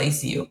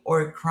displace you, or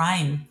a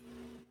crime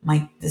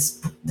might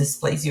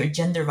displace you, or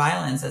gender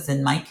violence, as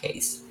in my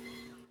case,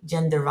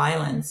 gender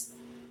violence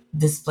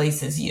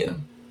displaces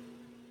you.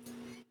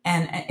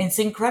 And it's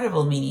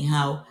incredible, Mini,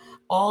 how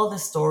all the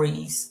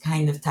stories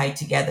kind of tie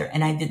together.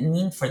 And I didn't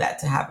mean for that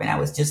to happen. I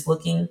was just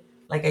looking,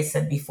 like I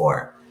said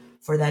before,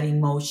 for that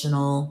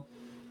emotional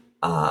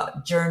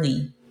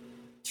journey,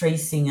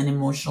 tracing an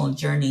emotional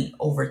journey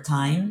over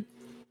time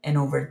and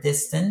over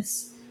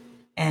distance.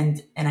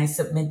 And I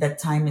submit that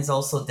time is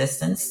also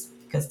distance,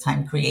 because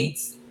time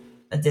creates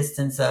a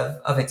distance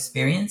of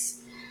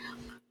experience.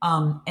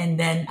 And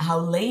then how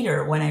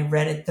later, when I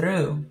read it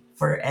through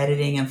for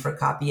editing and for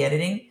copy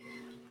editing,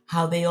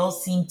 how they all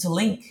seem to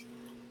link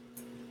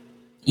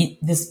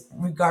this,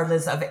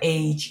 regardless of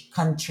age,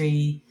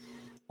 country,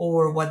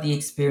 or what the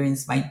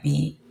experience might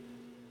be.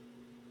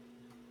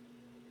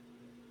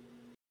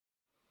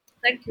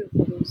 Thank you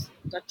for those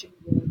touching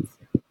words.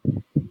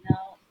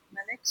 Now,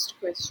 my next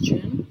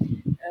question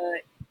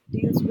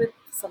deals with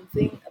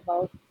something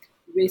about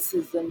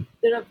racism.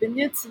 There are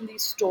vignettes in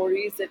these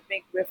stories that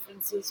make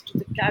references to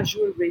the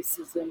casual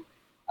racism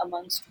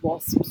amongst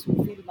WASPs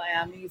who feel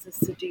Miami is a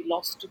city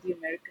lost to the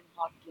American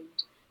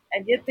heartland,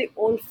 and yet they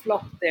all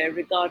flock there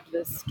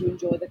regardless to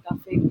enjoy the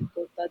cafe con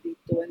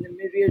cortadito and the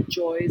myriad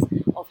joys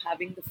of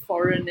having the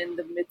foreign in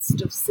the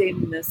midst of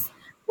sameness.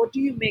 What do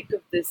you make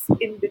of this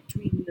in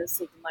betweenness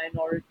of the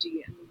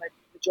minority and the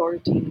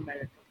majority in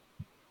America?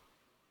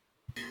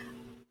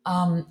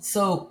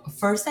 So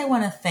first, I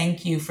want to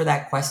thank you for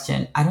that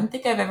question. I don't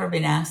think I've ever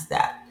been asked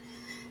that.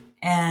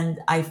 And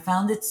I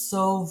found it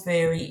so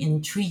very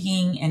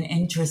intriguing and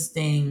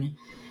interesting,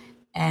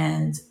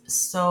 and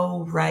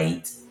so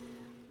right,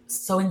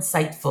 so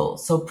insightful,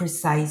 so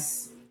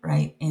precise,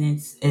 right, in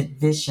its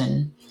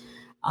vision.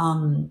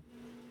 Um,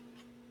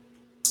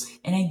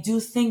 and I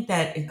do think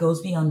that it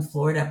goes beyond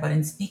Florida. But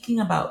in speaking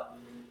about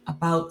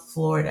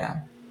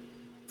Florida,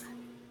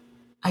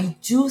 I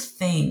do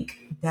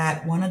think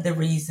that one of the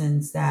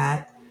reasons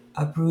that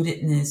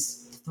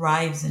uprootedness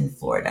thrives in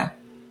Florida,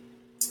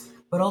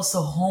 but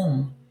also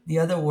home, the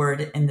other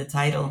word in the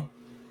title,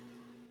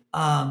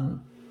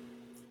 um,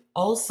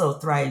 also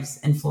thrives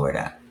in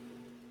Florida,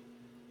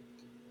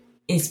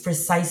 is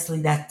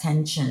precisely that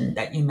tension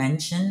that you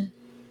mentioned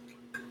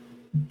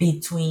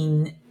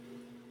between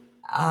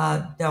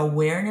the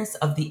awareness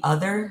of the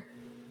other,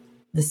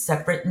 the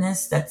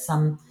separateness that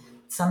some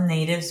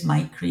natives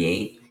might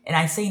create. And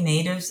I say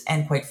natives,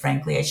 and quite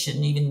frankly, I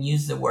shouldn't even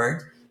use the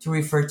word to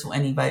refer to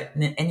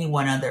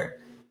anyone other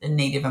than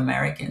Native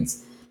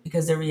Americans,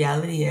 because the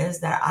reality is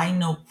that I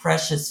know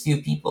precious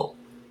few people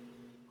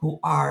who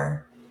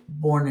are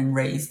born and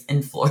raised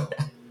in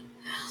Florida.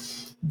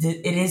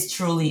 It is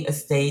truly a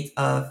state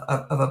of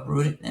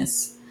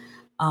uprootedness.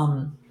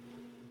 Um,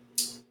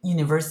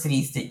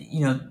 Universities that,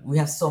 we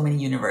have so many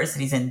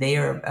universities, and they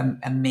are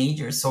a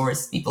major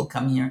source. People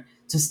come here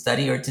to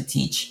study or to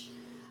teach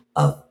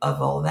of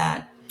all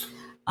that.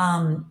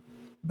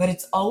 But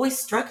it's always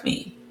struck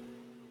me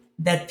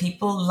that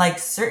people like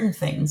certain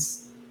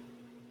things,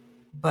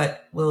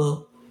 but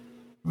will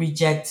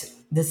reject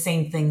the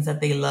same things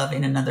that they love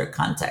in another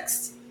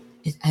context.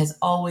 It has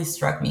always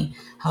struck me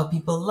how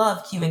people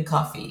love Cuban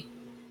coffee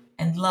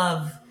and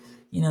love,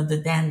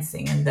 the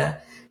dancing and the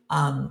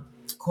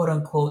quote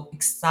unquote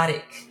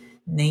exotic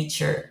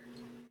nature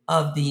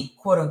of the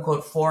quote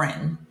unquote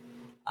foreign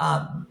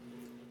um,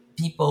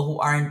 people who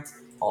aren't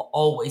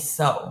always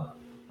so,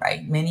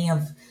 right? Many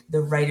of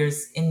the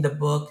writers in the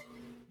book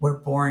were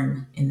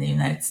born in the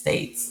United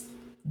States.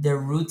 Their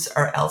roots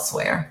are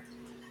elsewhere.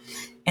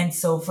 And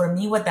so for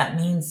me, what that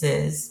means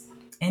is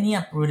any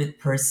uprooted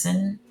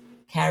person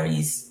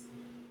carries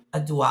a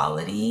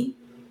duality,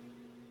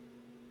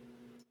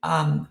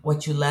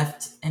 what you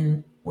left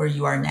and where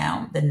you are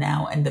now, the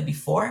now and the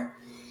before.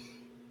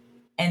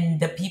 And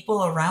the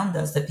people around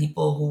us, the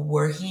people who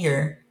were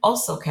here,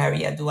 also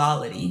carry a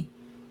duality.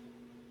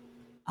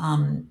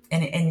 And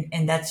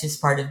that's just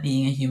part of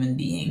being a human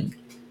being,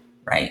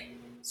 right?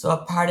 So a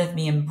part of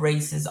me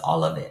embraces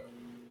all of it.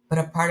 But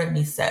a part of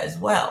me says,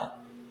 well,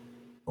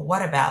 but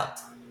what about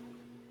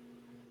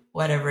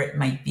whatever it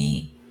might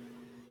be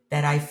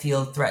that I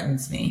feel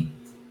threatens me?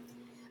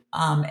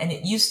 And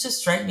it used to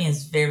strike me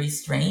as very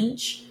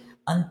strange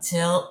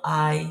until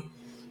I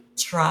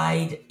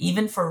tried,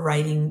 even for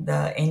writing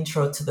the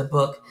intro to the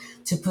book,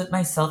 to put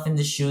myself in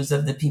the shoes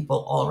of the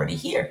people already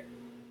here.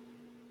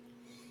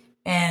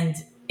 And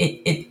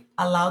it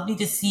allowed me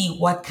to see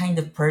what kind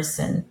of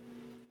person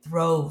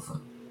throve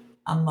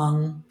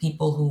among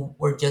people who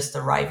were just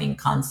arriving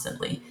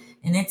constantly.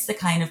 And it's the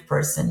kind of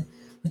person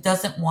who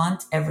doesn't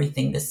want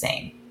everything the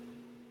same,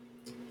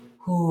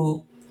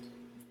 who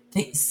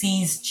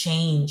sees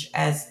change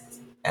as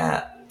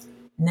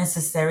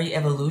necessary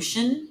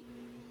evolution,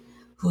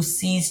 who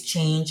sees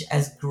change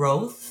as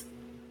growth,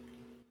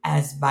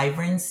 as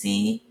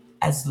vibrancy,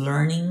 as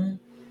learning.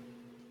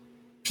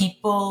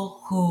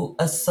 People who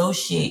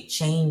associate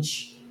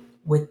change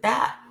with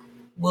that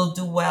will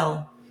do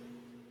well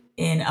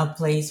in a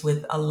place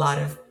with a lot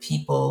of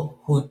people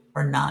who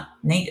are not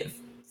native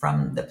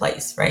from the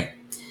place, right?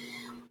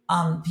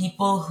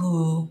 People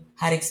who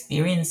had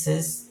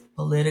experiences,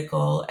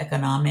 political,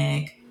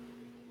 economic,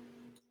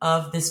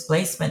 of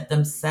displacement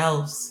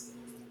themselves,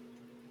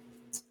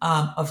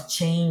 of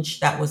change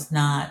that was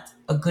not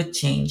a good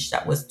change,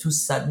 that was too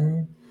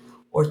sudden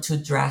or too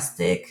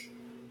drastic,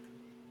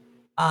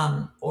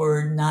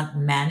 or not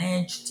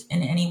managed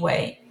in any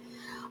way,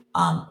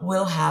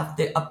 will have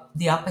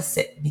the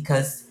opposite,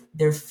 because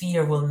their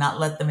fear will not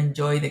let them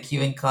enjoy the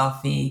Cuban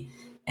coffee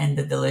and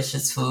the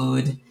delicious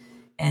food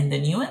and the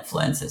new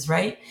influences,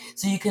 right?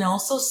 So you can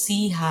also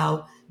see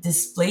how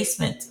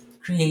displacement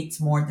creates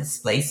more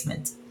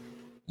displacement.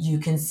 You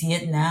can see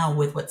it now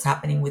with what's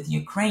happening with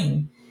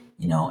Ukraine,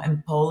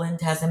 and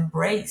Poland has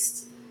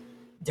embraced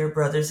their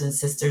brothers and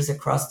sisters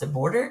across the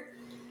border.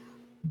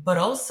 But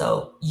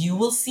also, you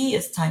will see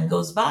as time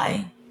goes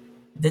by,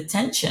 the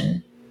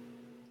tension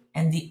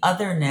and the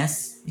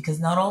otherness, because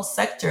not all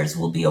sectors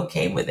will be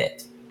okay with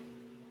it.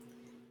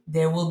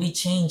 There will be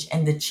change,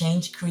 and the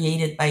change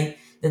created by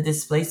the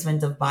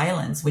displacement of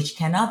violence, which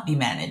cannot be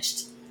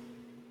managed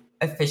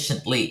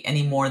efficiently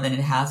any more than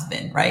it has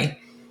been, right?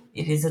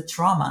 It is a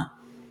trauma.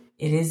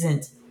 It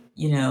isn't,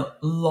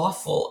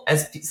 lawful,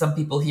 as some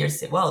people here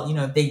say, well,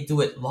 if they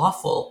do it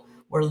lawful,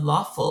 where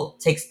lawful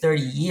takes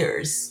 30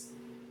 years.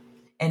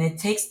 And it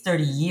takes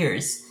 30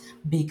 years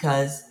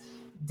because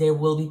there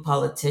will be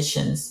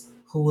politicians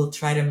who will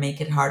try to make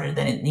it harder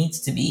than it needs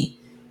to be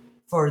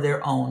for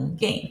their own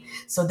gain.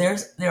 So there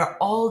are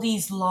all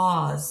these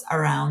laws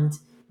around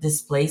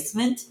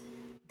displacement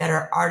that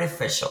are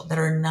artificial, that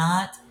are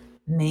not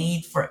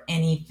made for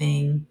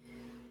anything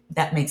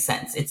that makes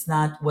sense. It's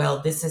not, well,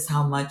 this is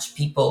how much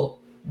people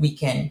we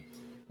can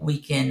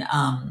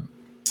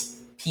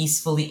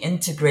peacefully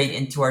integrate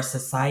into our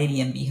society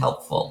and be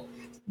helpful.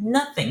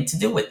 Nothing to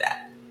do with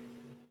that.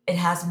 It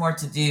has more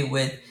to do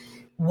with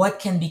what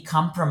can be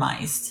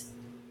compromised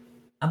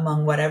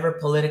among whatever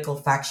political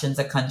factions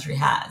a country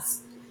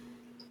has,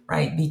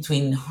 right?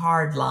 Between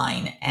hard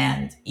line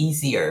and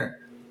easier.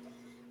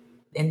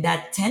 And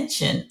that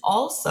tension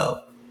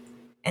also,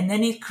 and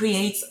then it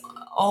creates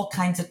all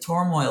kinds of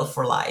turmoil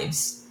for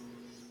lives,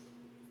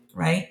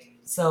 right?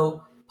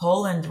 So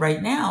Poland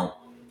right now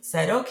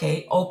said,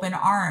 okay, open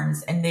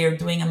arms, and they are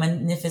doing a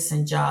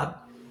magnificent job.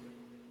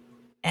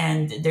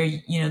 And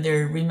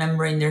they're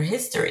remembering their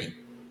history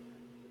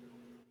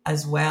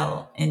as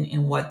well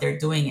in what they're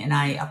doing, and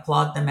I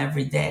applaud them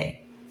every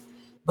day.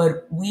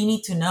 But we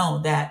need to know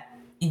that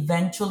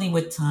eventually,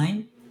 with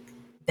time,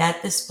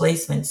 that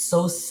displacement,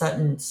 so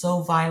sudden,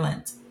 so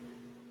violent,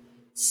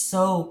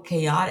 so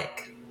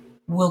chaotic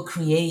will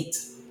create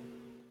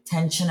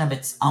tension of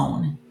its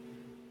own.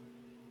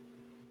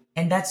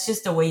 And that's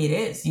just the way it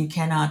is. You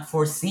cannot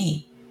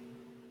foresee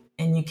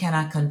and you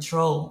cannot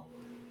control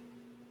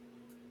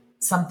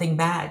something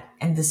bad.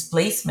 And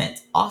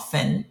displacement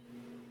often,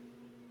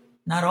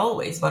 not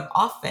always, but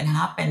often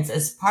happens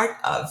as part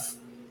of,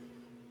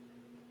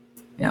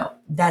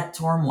 that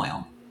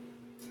turmoil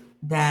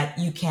that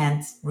you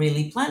can't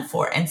really plan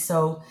for. And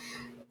so,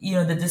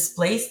 the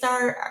displaced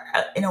are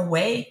in a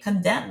way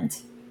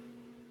condemned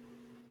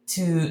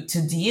to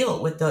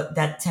deal with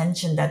that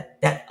tension,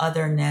 that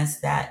otherness,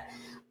 that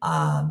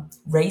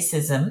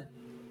racism,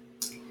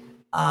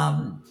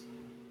 um,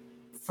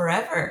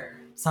 forever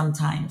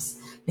sometimes.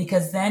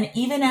 Because then,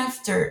 even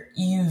after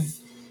you've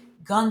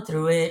gone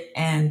through it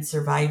and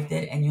survived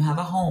it, and you have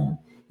a home,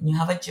 and you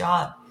have a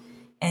job,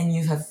 and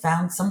you have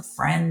found some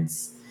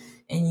friends,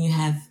 and you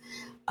have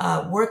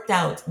worked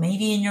out,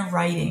 maybe in your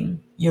writing,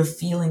 your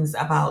feelings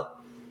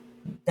about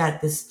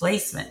that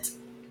displacement,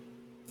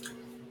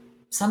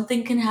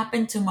 something can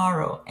happen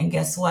tomorrow. And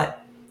guess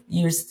what?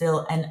 You're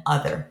still an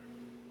other.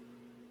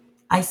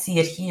 I see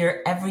it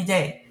here every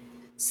day.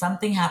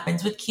 Something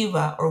happens with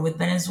Cuba or with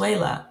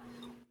Venezuela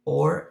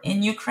or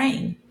in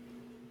Ukraine,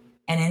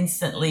 and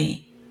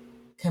instantly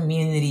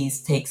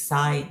communities take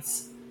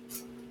sides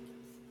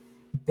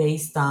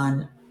based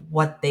on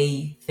what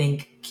they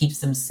think keeps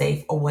them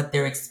safe or what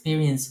their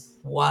experience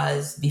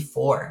was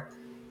before,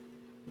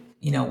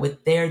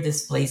 with their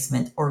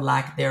displacement or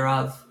lack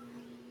thereof.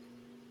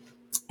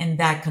 And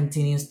that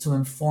continues to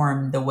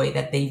inform the way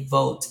that they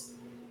vote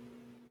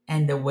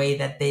and the way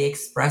that they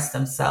express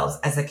themselves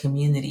as a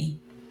community.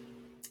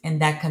 And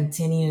that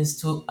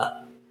continues to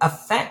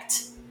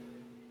affect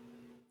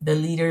the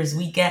leaders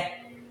we get.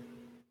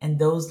 And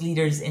those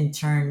leaders, in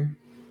turn,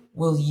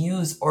 will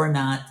use or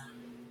not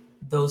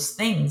those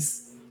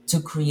things to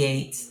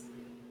create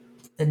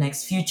the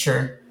next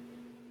future,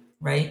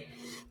 right?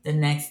 The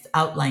next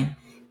outline.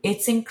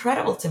 It's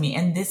incredible to me.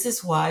 And this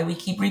is why we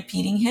keep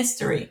repeating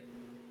history.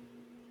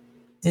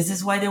 This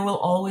is why there will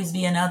always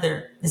be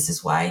another. This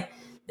is why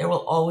there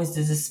will always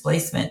be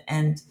displacement,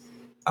 and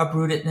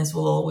uprootedness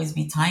will always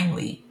be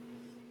timely,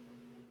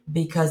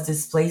 because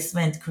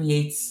displacement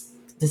creates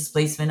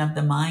displacement of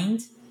the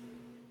mind,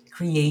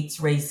 creates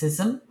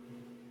racism.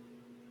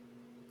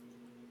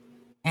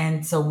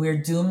 And so we're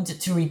doomed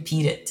to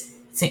repeat it.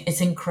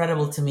 It's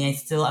incredible to me.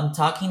 I'm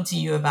talking to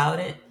you about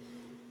it.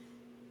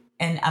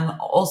 And I'm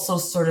also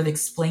sort of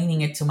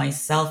explaining it to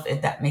myself,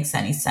 if that makes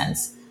any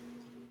sense.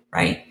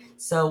 Right?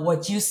 So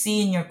what you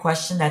see in your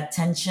question, that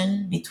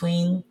tension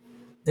between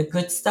the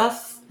good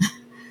stuff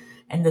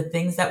and the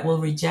things that we'll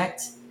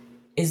reject,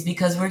 is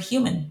because we're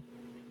human.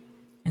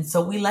 And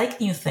so we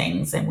like new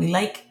things and we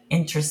like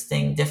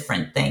interesting,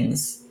 different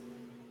things,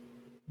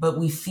 but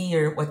we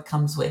fear what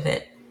comes with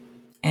it.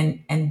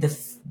 And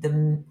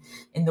the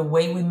in the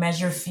way we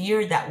measure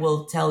fear, that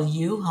will tell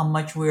you how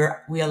much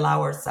we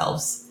allow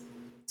ourselves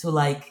to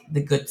like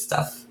the good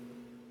stuff,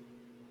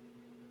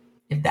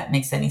 if that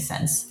makes any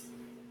sense.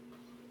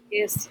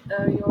 Yes,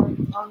 your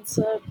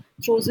answer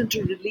throws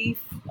into relief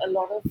a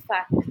lot of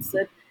facts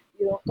that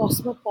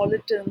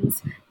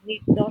cosmopolitans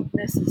need not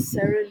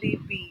necessarily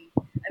be.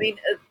 I mean,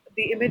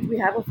 the image we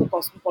have of a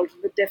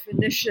cosmopolitan, the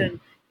definition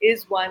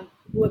is one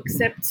who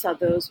accepts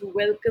others, who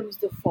welcomes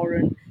the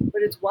foreign.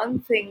 But it's one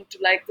thing to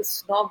like the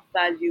snob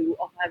value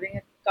of having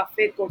a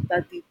cafe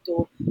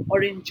cortadito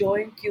or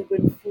enjoying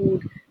Cuban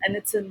food, and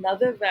it's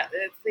another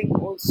thing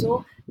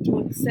also to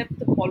accept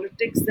the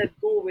politics that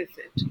go with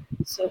it.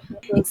 So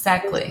those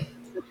Exactly.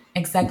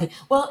 Exactly.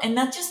 Well, and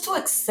not just to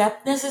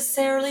accept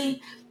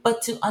necessarily,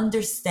 but to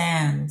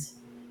understand,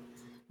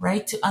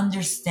 right? To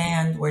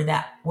understand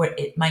where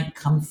it might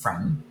come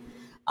from.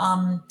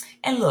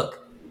 And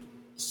look,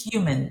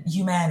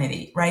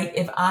 humanity, right?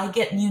 If I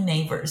get new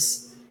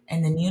neighbors,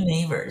 and the new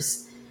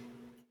neighbors,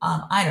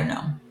 I don't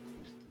know.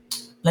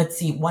 Let's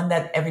see, one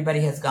that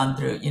everybody has gone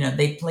through.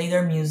 They play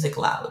their music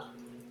loud.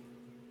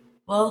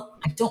 Well,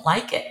 I don't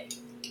like it.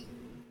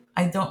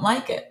 I don't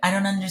like it. I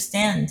don't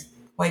understand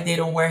why they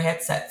don't wear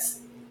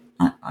headsets.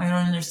 I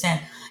don't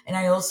understand. And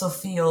I also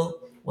feel,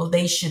 well,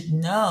 they should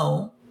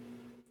know,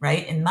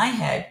 right? In my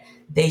head,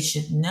 they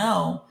should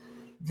know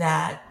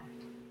that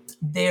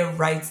their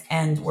rights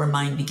end where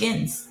mine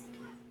begins.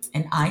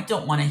 And I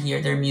don't want to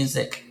hear their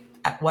music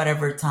at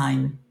whatever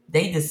time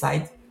they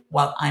decide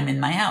while I'm in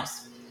my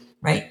house,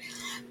 right?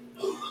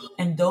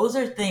 And those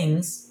are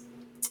things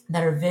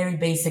that are very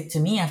basic to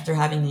me after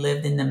having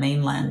lived in the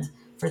mainland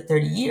for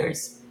 30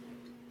 years.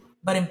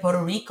 But in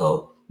Puerto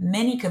Rico,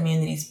 many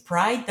communities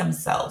pride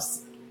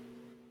themselves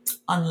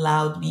on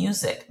loud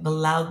music. The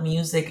loud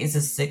music is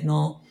a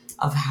signal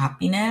of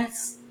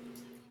happiness.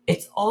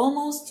 It's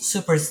almost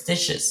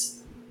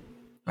superstitious,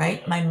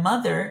 right? My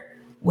mother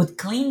would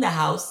clean the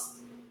house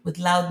with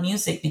loud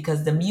music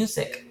because the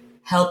music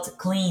helped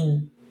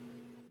clean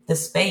the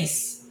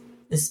space,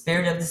 the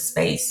spirit of the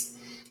space.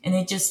 And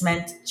it just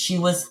meant she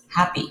was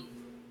happy.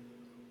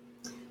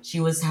 She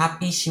was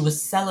happy. She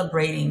was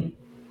celebrating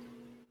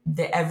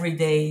the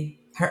everyday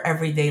her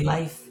everyday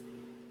life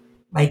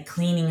by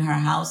cleaning her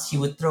house. She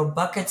would throw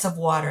buckets of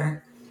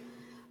water,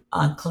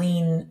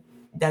 clean.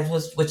 That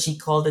was what she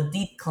called a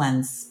deep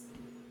cleanse.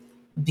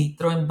 Be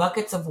throwing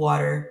buckets of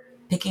water,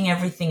 picking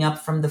everything up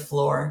from the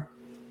floor.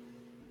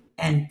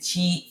 And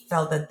she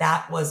felt that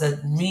that was a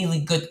really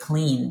good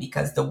clean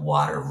because the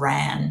water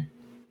ran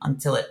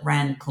until it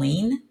ran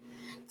clean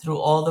through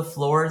all the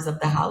floors of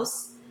the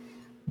house,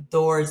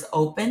 doors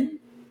open,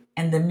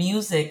 and the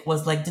music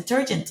was like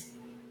detergent,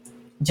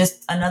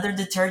 just another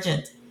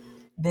detergent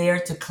there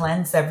to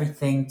cleanse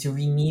everything, to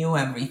renew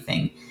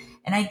everything.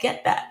 And I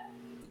get that.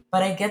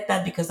 But I get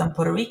that because I'm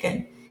Puerto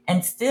Rican.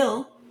 And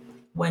still,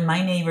 when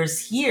my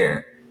neighbors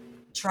here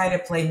try to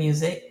play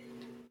music,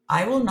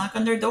 I will knock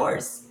on their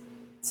doors.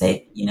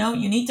 Say, you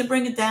need to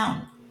bring it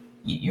down.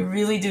 You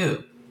really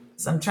do.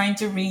 So I'm trying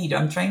to read,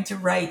 I'm trying to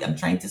write, I'm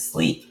trying to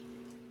sleep.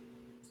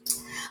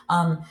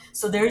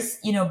 So there's,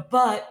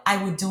 but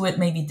I would do it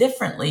maybe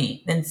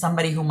differently than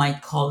somebody who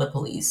might call the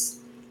police.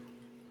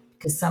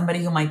 Because somebody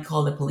who might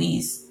call the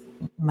police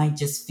might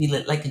just feel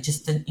it like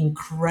just an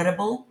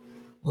incredible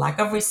lack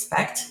of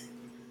respect,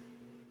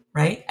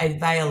 right? A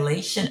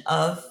violation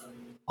of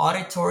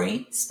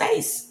auditory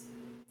space,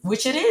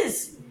 which it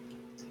is.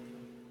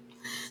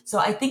 So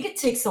I think it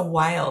takes a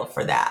while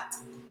for that,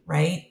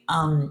 right?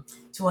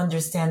 To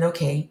understand,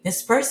 okay,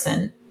 this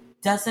person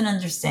doesn't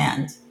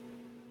understand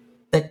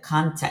the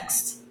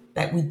context,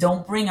 that we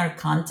don't bring our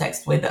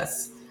context with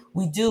us.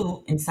 We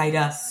do inside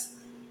us,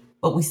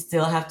 but we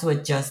still have to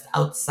adjust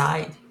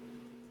outside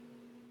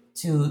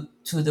to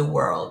the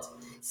world.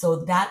 So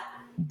that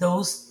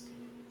those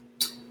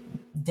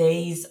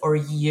days or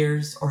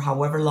years or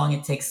however long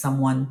it takes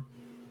someone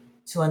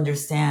to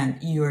understand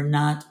you're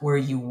not where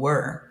you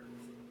were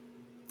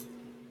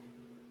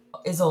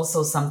is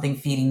also something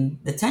feeding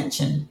the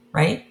tension,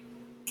 right?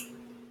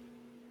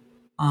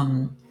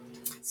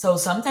 So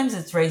sometimes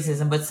it's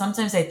racism, but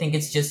sometimes I think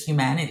it's just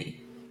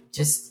humanity,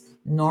 just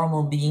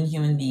normal being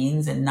human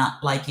beings and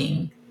not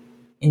liking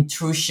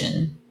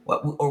intrusion,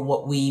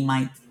 what we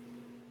might,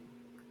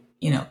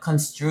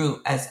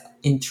 construe as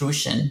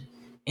intrusion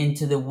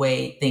into the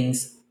way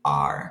things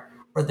are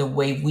or the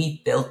way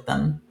we built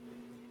them.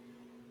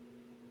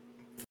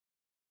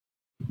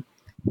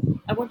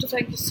 I want to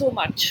thank you so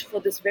much for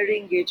this very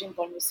engaging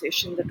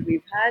conversation that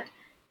we've had.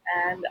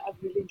 And I've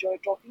really enjoyed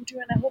talking to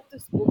you. And I hope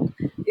this book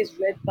is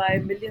read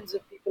by millions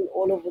of people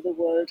all over the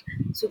world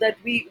so that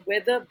we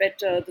weather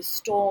better the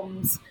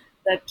storms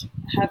that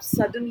have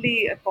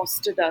suddenly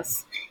accosted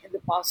us in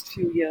the past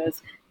few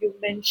years. You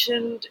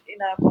mentioned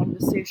in our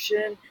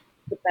conversation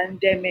the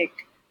pandemic,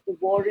 the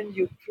war in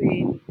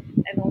Ukraine,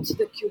 and also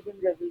the Cuban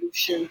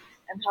Revolution,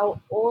 and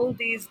how all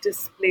these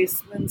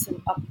displacements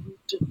and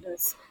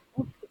uprootedness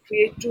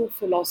create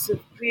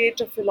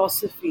a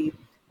philosophy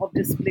of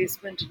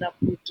displacement and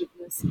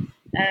uprootedness.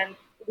 And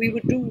we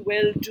would do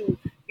well to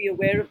be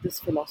aware of this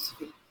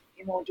philosophy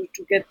in order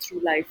to get through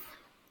life.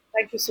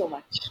 Thank you so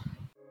much.